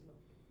everybody is loved.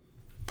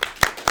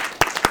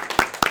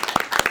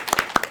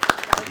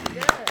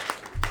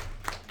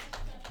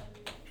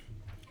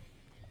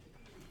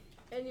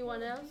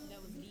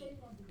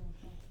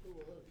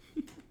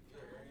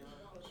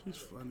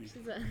 He's funny.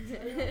 She's a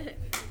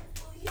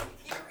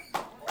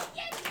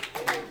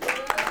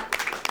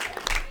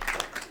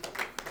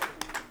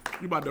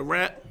You about to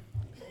rap?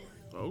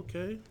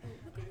 Okay.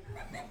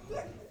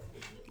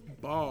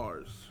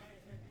 Bars.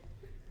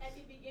 At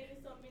the beginning,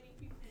 so many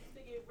people used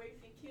to get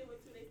raped and killed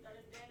until they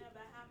started standing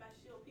behind my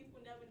shield. People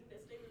never knew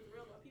that slavery was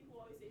real, but people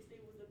always say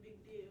slavery was a big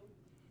deal.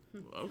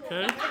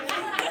 Okay.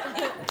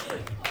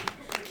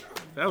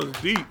 That was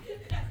deep.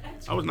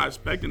 I was not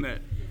expecting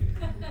that.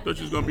 Thought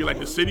she was gonna be like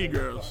the City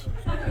Girls.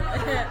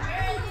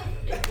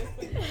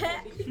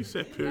 She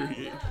said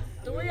period.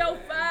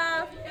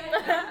 305.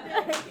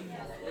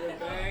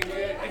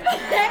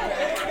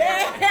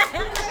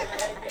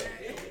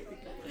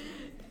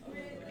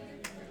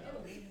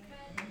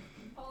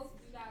 Post,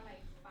 we got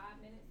like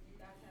 5 minutes. You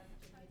guys have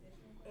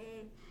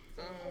any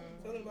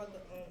Talking about the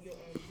your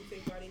You Say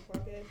Friday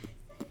podcast.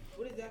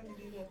 What exactly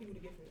do you want people to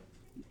get from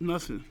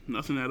it?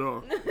 Nothing at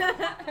all.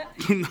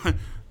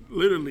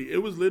 Literally, it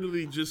was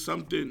literally just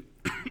something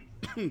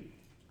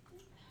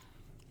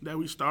that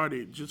we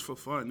started just for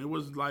fun. It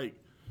was like,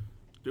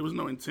 there was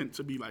no intent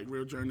to be like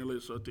real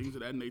journalists or things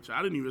of that nature.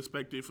 I didn't even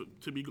expect it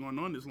to be going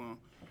on this long.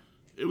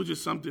 It was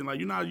just something like,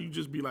 you know how you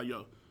just be like,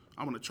 yo,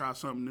 I want to try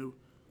something new.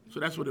 So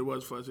that's what it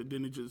was for us. And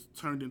then it just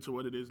turned into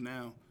what it is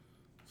now.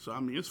 So, I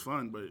mean, it's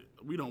fun, but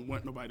we don't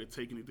want nobody to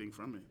take anything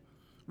from it.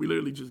 We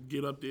literally just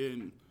get up there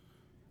and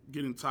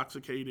get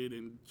intoxicated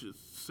and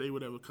just say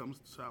whatever comes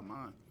to our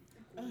mind.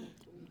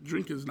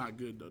 Drinking is not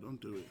good, though.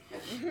 Don't do it.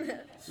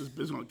 This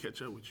bitch gonna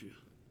catch up with you.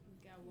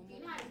 You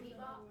know how to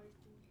bebop?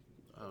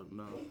 Oh,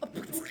 no.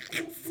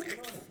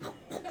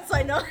 So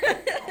I know.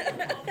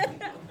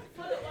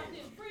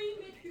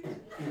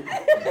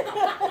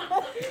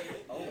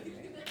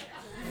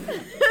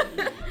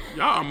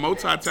 Y'all are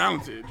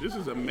multi-talented. This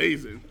is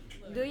amazing.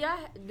 Do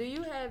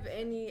you have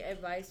any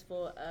advice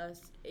for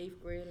us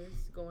 8th graders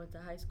going to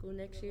high school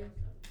next year?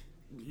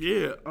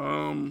 Yeah.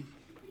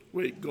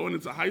 Wait, going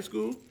into high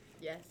school?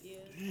 Yes.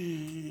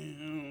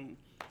 Damn.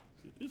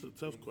 This is a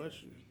tough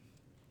question.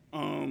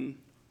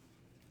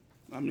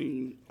 I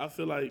mean, I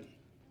feel like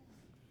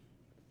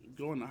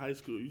going to high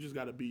school, you just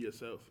got to be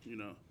yourself, you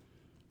know,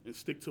 and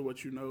stick to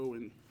what you know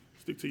and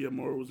stick to your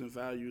morals and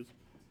values,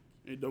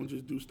 and don't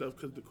just do stuff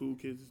because the cool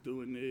kids is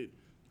doing it.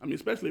 I mean,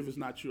 especially if it's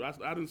not you. I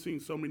done seen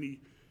so many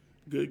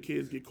good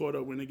kids get caught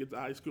up when they get to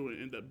high school and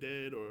end up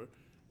dead or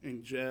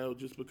in jail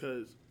just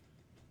because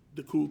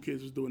the cool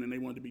kids was doing it and they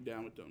wanted to be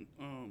down with them.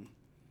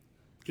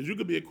 Because you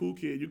could be a cool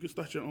kid. You could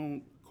start your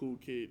own cool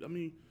kid. I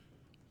mean,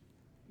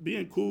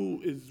 being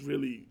cool is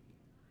really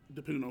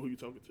depending on who you're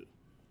talking to,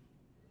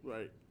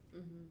 right?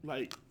 Mm-hmm.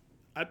 Like,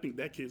 I think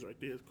that kid's right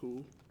there is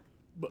cool,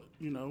 but,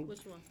 you know.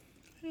 Which one?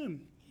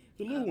 Him.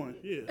 The little one,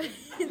 yeah.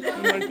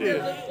 Him right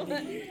there.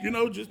 You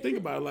know, just think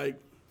about it. Like,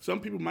 some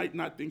people might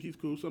not think he's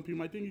cool. Some people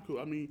might think he's cool.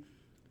 I mean,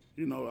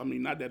 you know,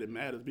 not that it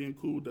matters. Being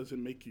cool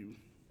doesn't make you,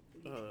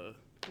 I was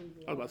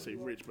about to say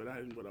rich, but that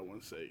isn't what I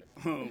want to say.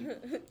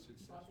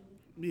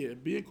 Yeah,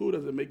 being cool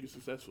doesn't make you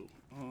successful.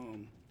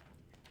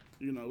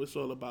 You know, it's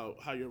all about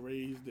how you're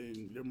raised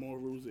and your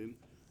morals and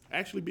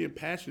actually being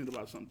passionate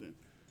about something.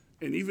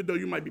 And even though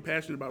you might be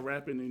passionate about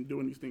rapping and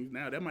doing these things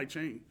now, that might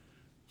change.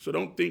 So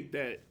don't think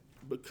that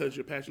because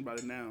you're passionate about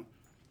it now,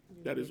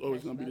 that it's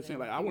always going to be the same.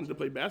 Like, I wanted to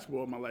play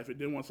basketball in my life, and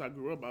then once I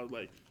grew up, I was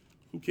like,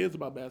 who cares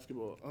about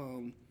basketball?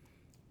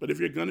 But if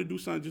you're going to do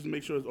something, just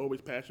make sure there's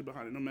always passion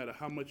behind it. No matter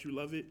how much you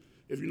love it,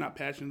 if you're not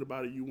passionate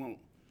about it, you won't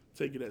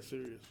take it as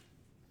serious.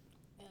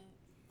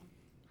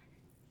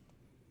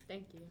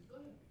 Thank you.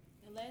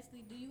 And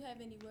lastly, do you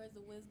have any words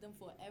of wisdom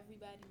for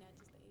everybody, not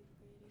just the 8th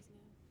graders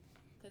now?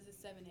 Because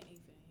it's 7 and 8 in here.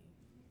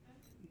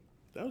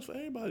 That was for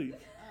everybody.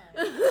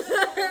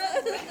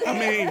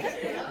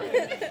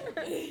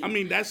 I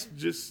mean, that's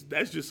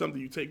just something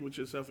you take with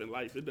yourself in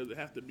life. It doesn't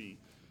have to be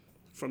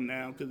from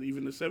now, because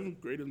even the 7th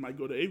graders might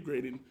go to 8th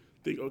grade and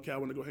think, okay, I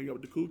want to go hang out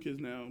with the cool kids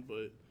now.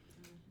 But,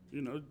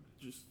 you know,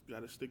 just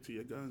got to stick to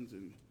your guns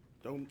and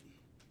don't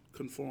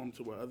conform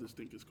to what others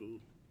think is cool.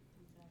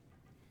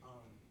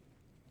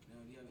 Do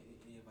you have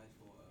any advice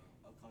for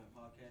upcoming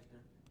podcaster?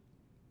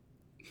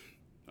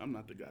 I'm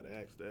not the guy to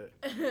ask that.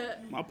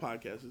 My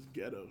podcast is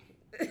ghetto.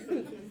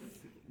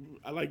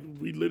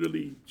 We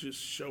literally just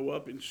show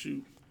up and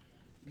shoot.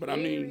 But I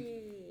mean,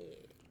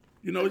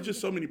 you know, it's just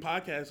so many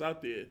podcasts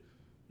out there.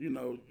 You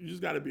know, you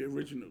just got to be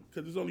original,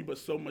 because there's only but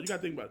so much. You got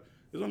to think about it.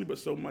 There's only but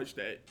so much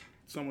that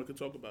someone could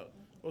talk about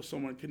or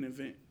someone can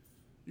invent.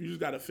 You just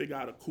got to figure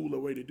out a cooler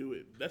way to do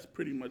it. That's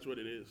pretty much what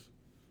it is.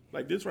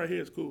 Like, this right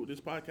here is cool. This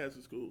podcast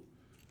is cool.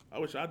 I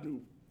wish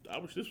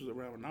this was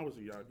around when I was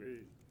in y'all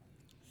grade.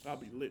 I'll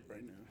be lit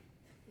right now.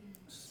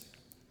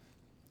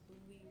 We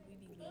be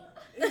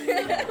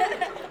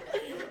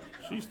lit.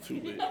 She's too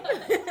lit. What's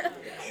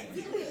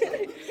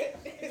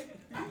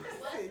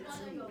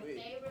one of your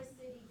favorite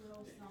City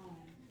Girl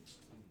songs?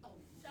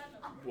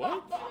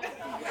 What?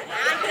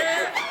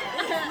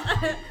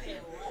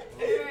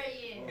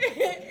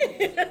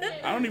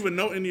 I don't even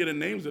know any of the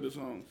names of the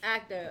songs.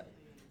 Actor,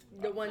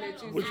 the one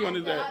that you. Which one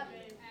is that?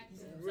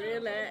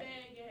 Really?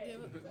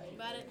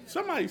 about it.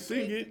 Somebody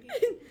sing it.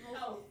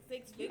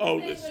 6 feet. Oh,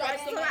 this.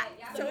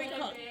 So we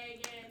call.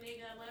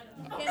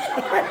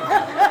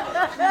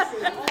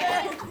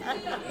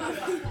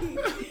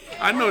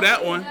 I know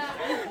that one.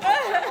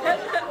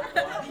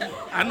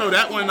 I know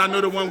that one. I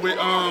know the one with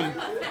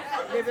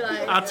They be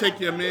like, I'll take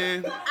your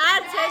man. I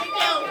take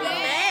your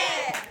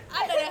man.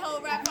 I know that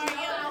whole rap part.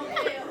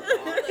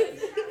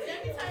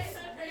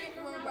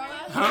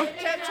 Huh?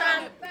 Kept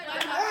trying.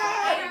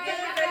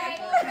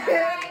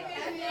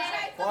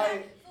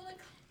 Quiet.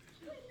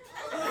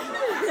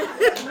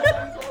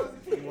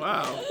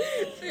 Wow.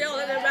 She all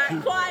in the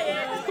back,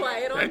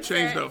 quiet on That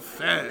changed set. up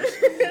fast.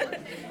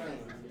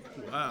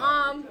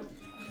 Wow.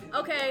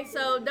 Okay,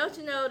 so don't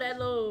you know that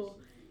little,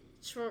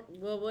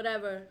 well,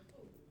 whatever,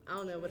 I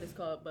don't know what it's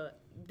called, but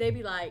they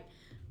be like,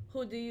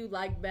 who do you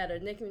like better,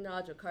 Nicki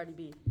Minaj or Cardi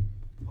B?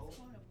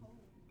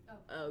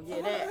 Oh,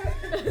 yeah,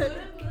 that.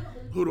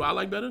 Who do I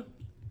like better?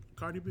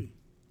 Cardi B.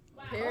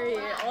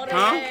 Period. All the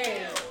Huh?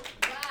 way.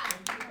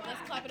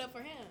 Let's clap it up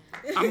for him.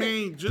 I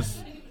mean,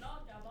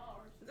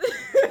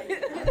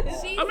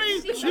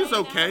 she's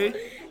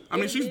okay. I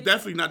mean, she's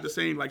definitely not the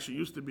same like she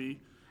used to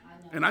be.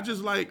 And I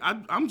just like,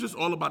 I'm just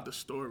all about the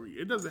story.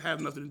 It doesn't have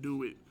nothing to do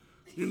with,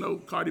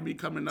 Cardi B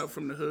coming up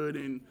from the hood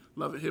and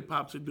Love and Hip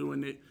Hop to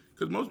doing it.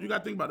 Because you got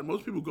to think about it.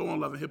 Most people go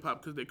on Love and Hip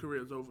Hop because their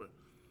career is over.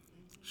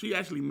 She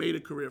actually made a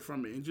career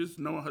from it. And just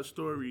knowing her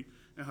story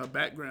and her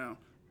background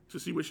to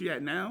see where she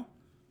at now,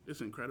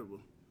 it's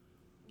incredible.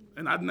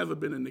 And I've never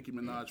been a Nicki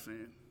Minaj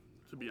fan,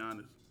 to be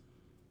honest.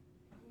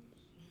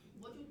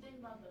 What do you think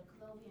about the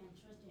Chloe and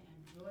Tristan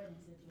and Jordan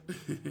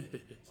situation?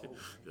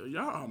 Yo,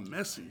 y'all are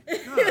messy.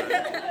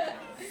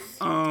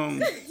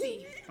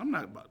 I'm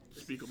not about to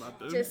speak about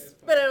this. Just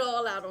spit it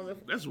all out on the.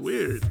 That's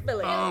weird.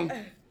 Spill it.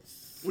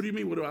 What do you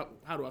mean?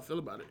 How do I feel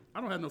about it?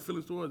 I don't have no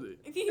feelings towards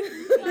it.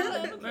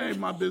 That ain't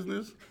my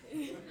business.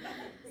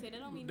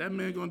 That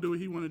man gonna do what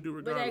he want to do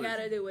But regardless. they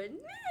gotta do it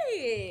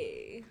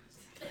nice.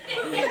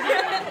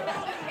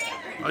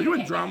 Are you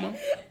in drama?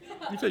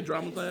 You take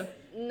drama class?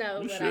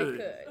 No, You but should. I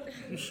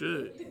could. You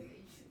should.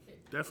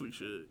 Definitely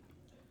should.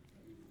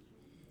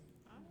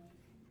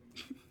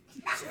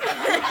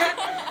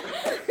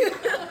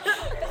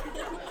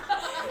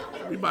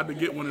 We about to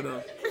get one of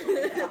those.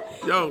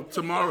 Yo,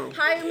 tomorrow.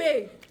 Hire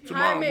me.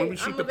 Tomorrow Hire me. when we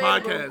shoot I'm the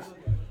available. podcast.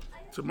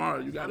 Tomorrow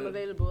you I'm gotta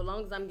available as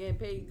long as I'm getting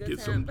paid good get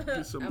time.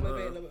 some. I'm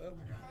available.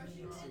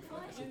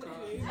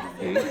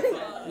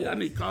 Yeah, I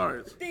need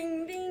cards.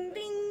 Ding ding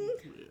ding.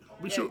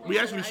 Yeah. We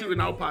actually shooting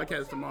our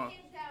podcast tomorrow.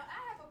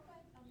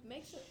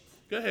 Make sure.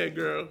 Go ahead,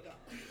 girl. What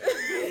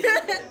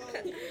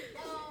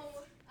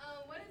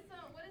is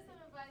some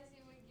advice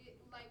you would give?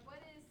 What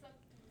is some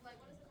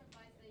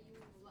advice that you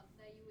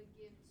would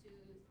give to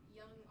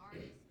young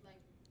artists,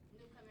 like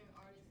newcoming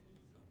artists?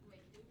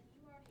 Wait,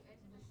 you already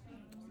answered this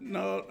question?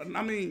 No,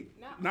 I mean,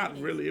 not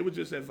really. It was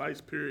just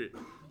advice, period.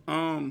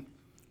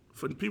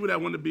 For the people that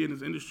want to be in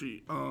this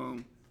industry,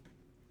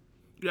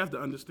 you have to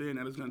understand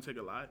that it's going to take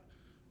a lot.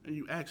 And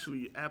you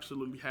actually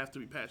absolutely have to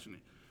be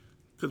passionate.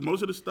 Because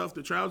most of the stuff,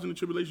 the trials and the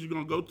tribulations you're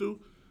going to go through,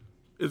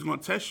 is going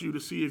to test you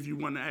to see if you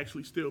want to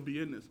actually still be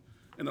in this.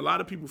 And a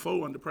lot of people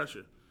fold under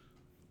pressure.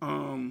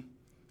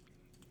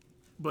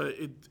 But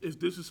if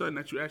this is something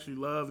that you actually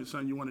love and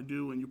something you want to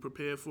do and you're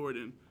prepared for it,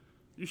 then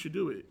you should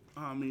do it.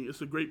 I mean,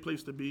 it's a great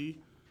place to be.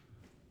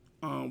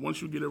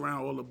 Once you get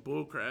around all the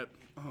bull crap,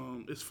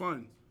 it's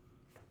fun.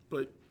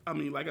 But, I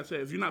mean, like I said,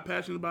 if you're not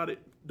passionate about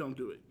it, don't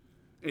do it.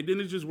 And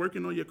then it's just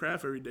working on your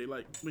craft every day.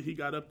 Like, when he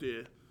got up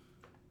there,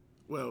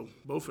 well,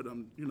 both of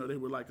them, they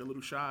were like a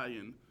little shy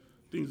and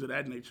things of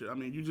that nature. I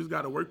mean, you just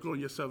got to work on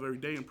yourself every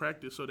day and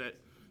practice so that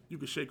you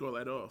can shake all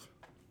that off.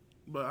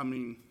 But, I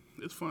mean,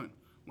 it's fun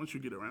once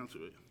you get around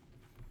to it.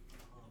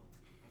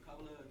 A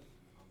couple of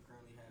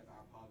currently have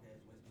our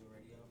podcast, Westview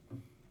Radio.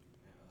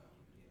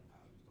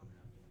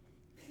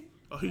 And,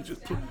 I was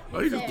just throwing it out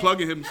there. He just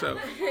plugging himself.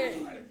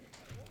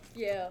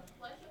 Yeah.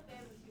 What's your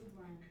favorite shoe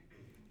brand?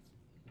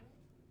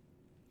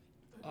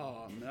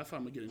 Oh, man, I find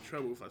I'm going to get in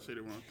trouble if I say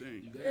the wrong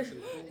thing. No, you're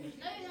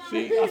not.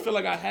 See, I feel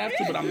like I have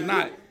to, but I'm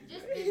not.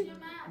 Just use your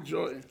mouth.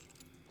 Jordan.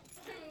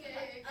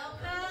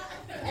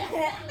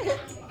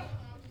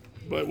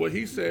 But what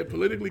he said,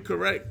 politically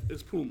correct,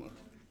 is Puma.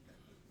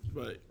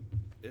 But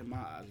in my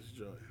eyes, it's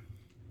Jordan.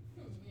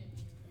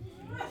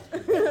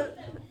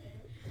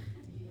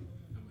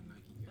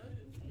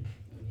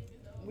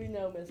 We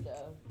know, Mr.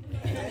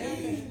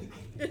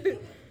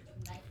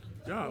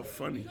 Y'all are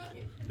funny.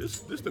 This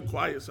the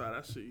quiet side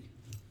I see.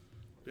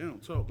 They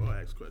don't talk or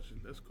ask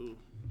questions. That's cool.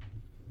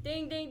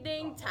 Ding ding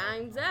ding.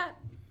 Time's up.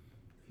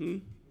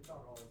 We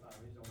talk all the time.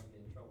 We just don't want to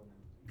get in trouble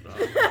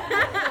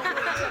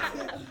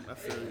now. I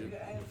feel you.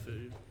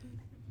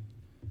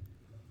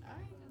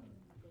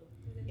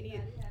 Anybody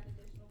have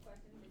additional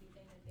questions?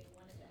 Anything that they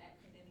wanted to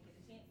ask and didn't get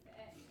a chance to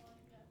ask?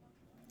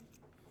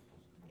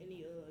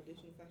 Any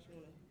additional facts you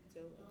want to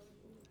tell us?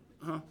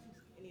 Huh?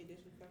 Any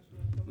additional facts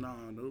you want to tell us?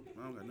 Nah, nope.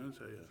 I don't got nothing to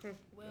tell you.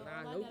 Well,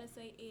 Nah, all nope. I gotta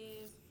say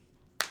is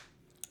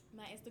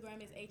my Instagram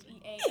is HEANN__.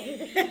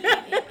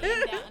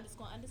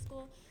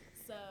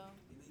 So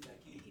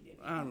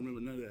I don't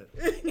remember none of that.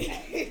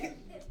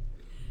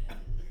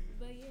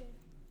 But yeah.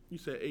 You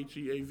said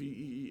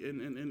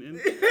HEAVEENNNN.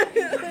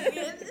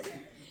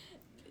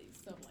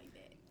 Something like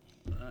that.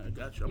 I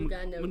got you. You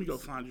got Let me go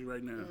notes. find you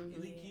right now.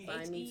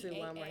 Find me too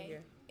while I'm right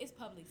here. It's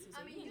public, so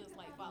you can just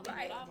like follow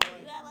Right. it up.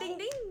 Ding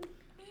ding.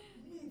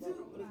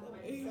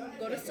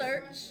 Go to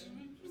search.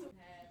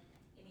 Have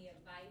any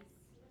advice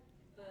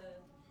for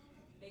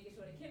making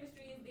sure the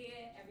chemistry is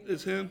there?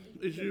 It's him.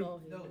 It's you.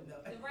 The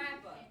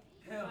rapper.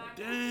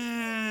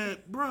 Damn,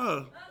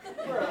 bruh.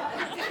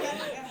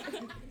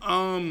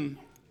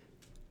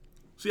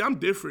 See, I'm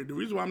different. The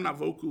reason why I'm not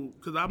vocal,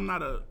 because I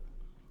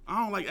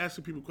don't like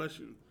asking people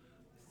questions.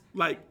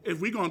 Like, if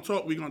we gonna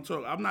talk, we gonna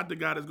talk. I'm not the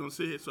guy that's gonna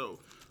sit here, so,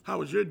 how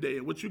was your day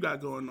and what you got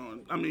going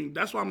on? I mean,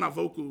 that's why I'm not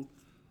vocal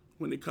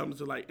when it comes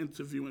to, like,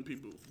 interviewing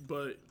people.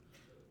 But,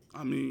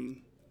 I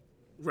mean,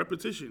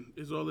 repetition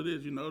is all it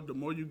is, you know? The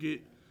more you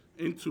get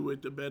into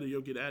it, the better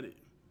you'll get at it.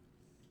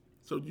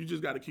 So you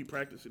just gotta keep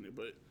practicing it.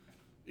 But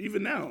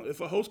even now,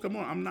 if a host come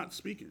on, I'm not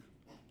speaking.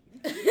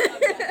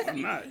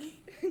 I'm not.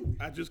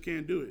 I just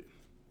can't do it.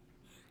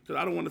 Because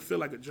I don't want to feel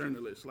like a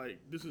journalist. Like,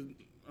 this is,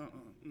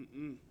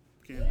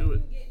 can't do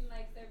it. You getting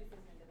like services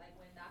under, like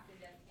when Dr.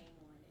 Jess came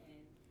on and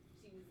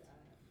she was,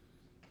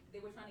 they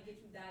were trying to get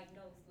you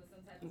diagnosed with some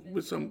type of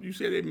With some, you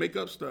said they make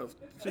up stuff.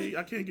 See,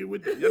 I can't get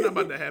with that. You're not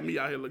about to have me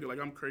out here looking like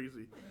I'm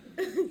crazy.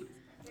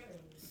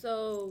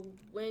 So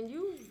when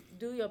you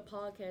do your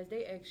podcast,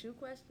 they ask you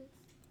questions?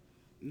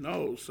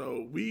 No,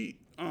 so we're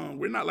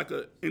not like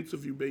a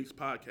interview based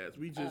podcast.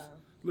 We just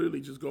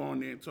literally just go on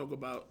there and talk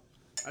about,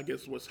 I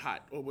guess, what's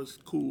hot or what's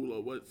cool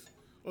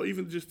or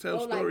even just tell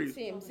stories.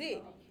 Like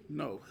TMZ?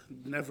 No,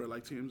 never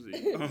like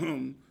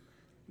TMZ.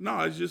 No,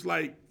 it's just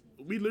like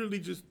we literally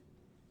just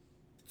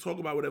talk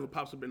about whatever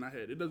pops up in our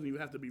head. It doesn't even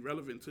have to be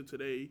relevant to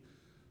today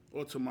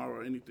or tomorrow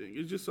or anything.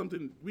 It's just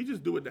something we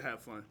just do it to have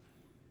fun.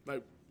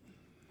 Like,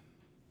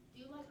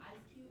 Do you like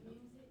Ice Cube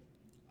music?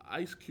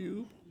 Ice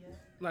Cube,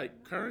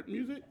 like current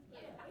music.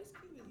 Ice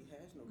Cube really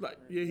has no Like,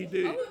 yeah, he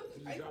did.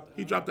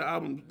 He dropped the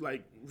album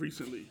like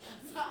recently.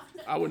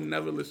 I would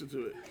never listen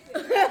to it.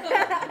 You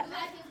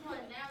like his one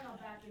now or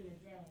back in the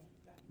day?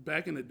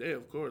 Back in the day,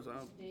 of course.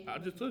 I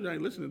just told you I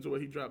ain't listening to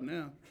what he dropped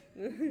now.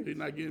 He's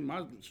not getting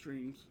my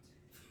streams.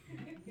 Have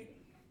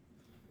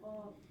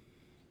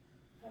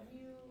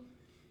you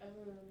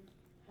ever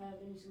had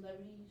any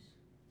celebrities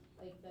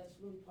like that's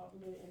really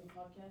popular in the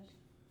podcast?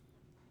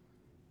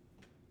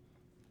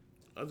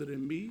 Other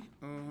than me,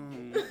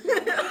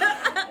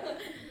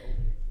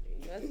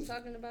 That's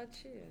talking about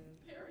you.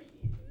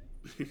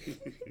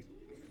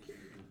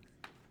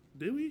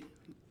 did we?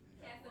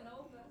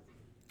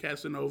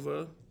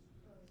 Casanova.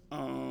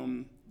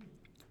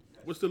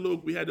 What's the little?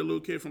 We had the little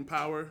kid from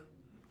Power.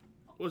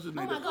 What's his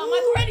name? Oh my God,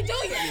 Michael Randy Jr.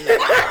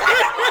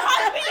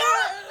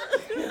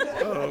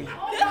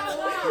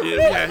 Yeah,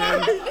 we had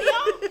him.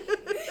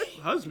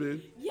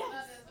 Husband. Yes.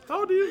 How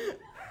old are you?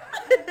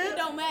 It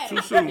don't matter.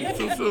 Too soon.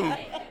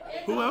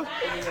 Who else?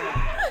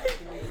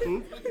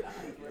 Who?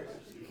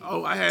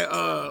 Oh, I had,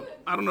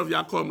 I don't know if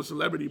y'all call him a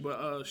celebrity,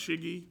 but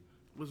Shiggy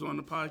was on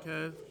the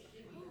podcast.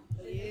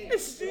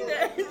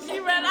 She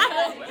ran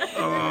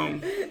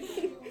out.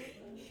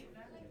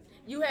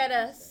 You had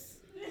us.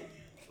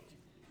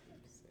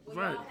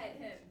 Right.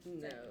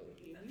 No.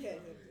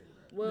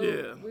 Well,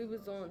 Yeah. we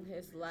was on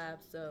his live,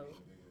 so.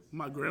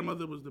 My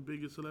grandmother was the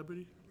biggest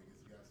celebrity.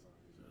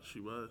 She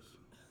was.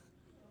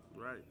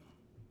 Right.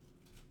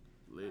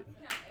 Lit.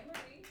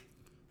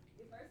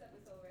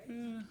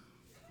 Yeah.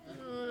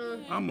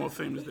 I'm more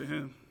famous than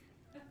him.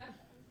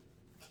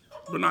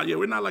 But not, yeah,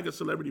 we're not like a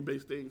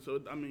celebrity-based thing.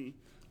 So, I mean,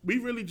 we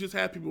really just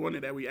have people on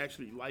there that we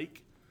actually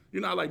like.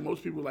 You know how, like,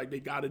 most people, like, they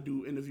got to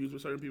do interviews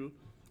with certain people?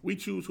 We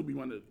choose who we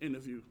want to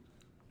interview.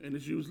 And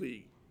it's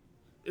usually,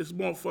 it's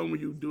more fun when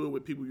you do it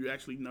with people you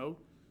actually know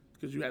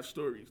because you have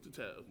stories to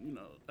tell, you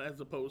know, as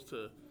opposed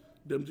to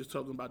them just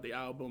talking about their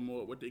album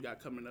or what they got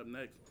coming up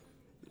next.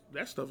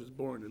 That stuff is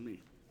boring to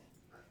me.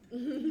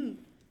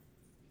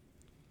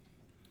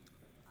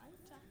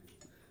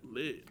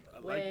 Lit. I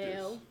like this.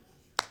 Well,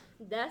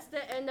 that's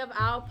the end of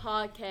our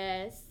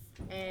podcast,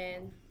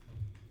 and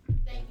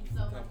Thank you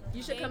so much.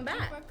 you should come Thank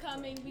back. you for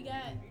coming. We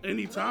got.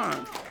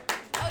 Anytime.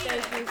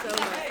 Thank you so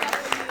much.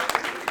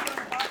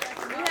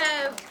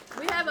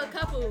 We have a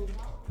couple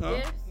Huh?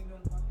 gifts.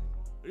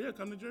 Yeah,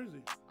 come to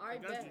Jersey. All right,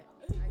 I got bet.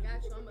 you. I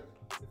got you.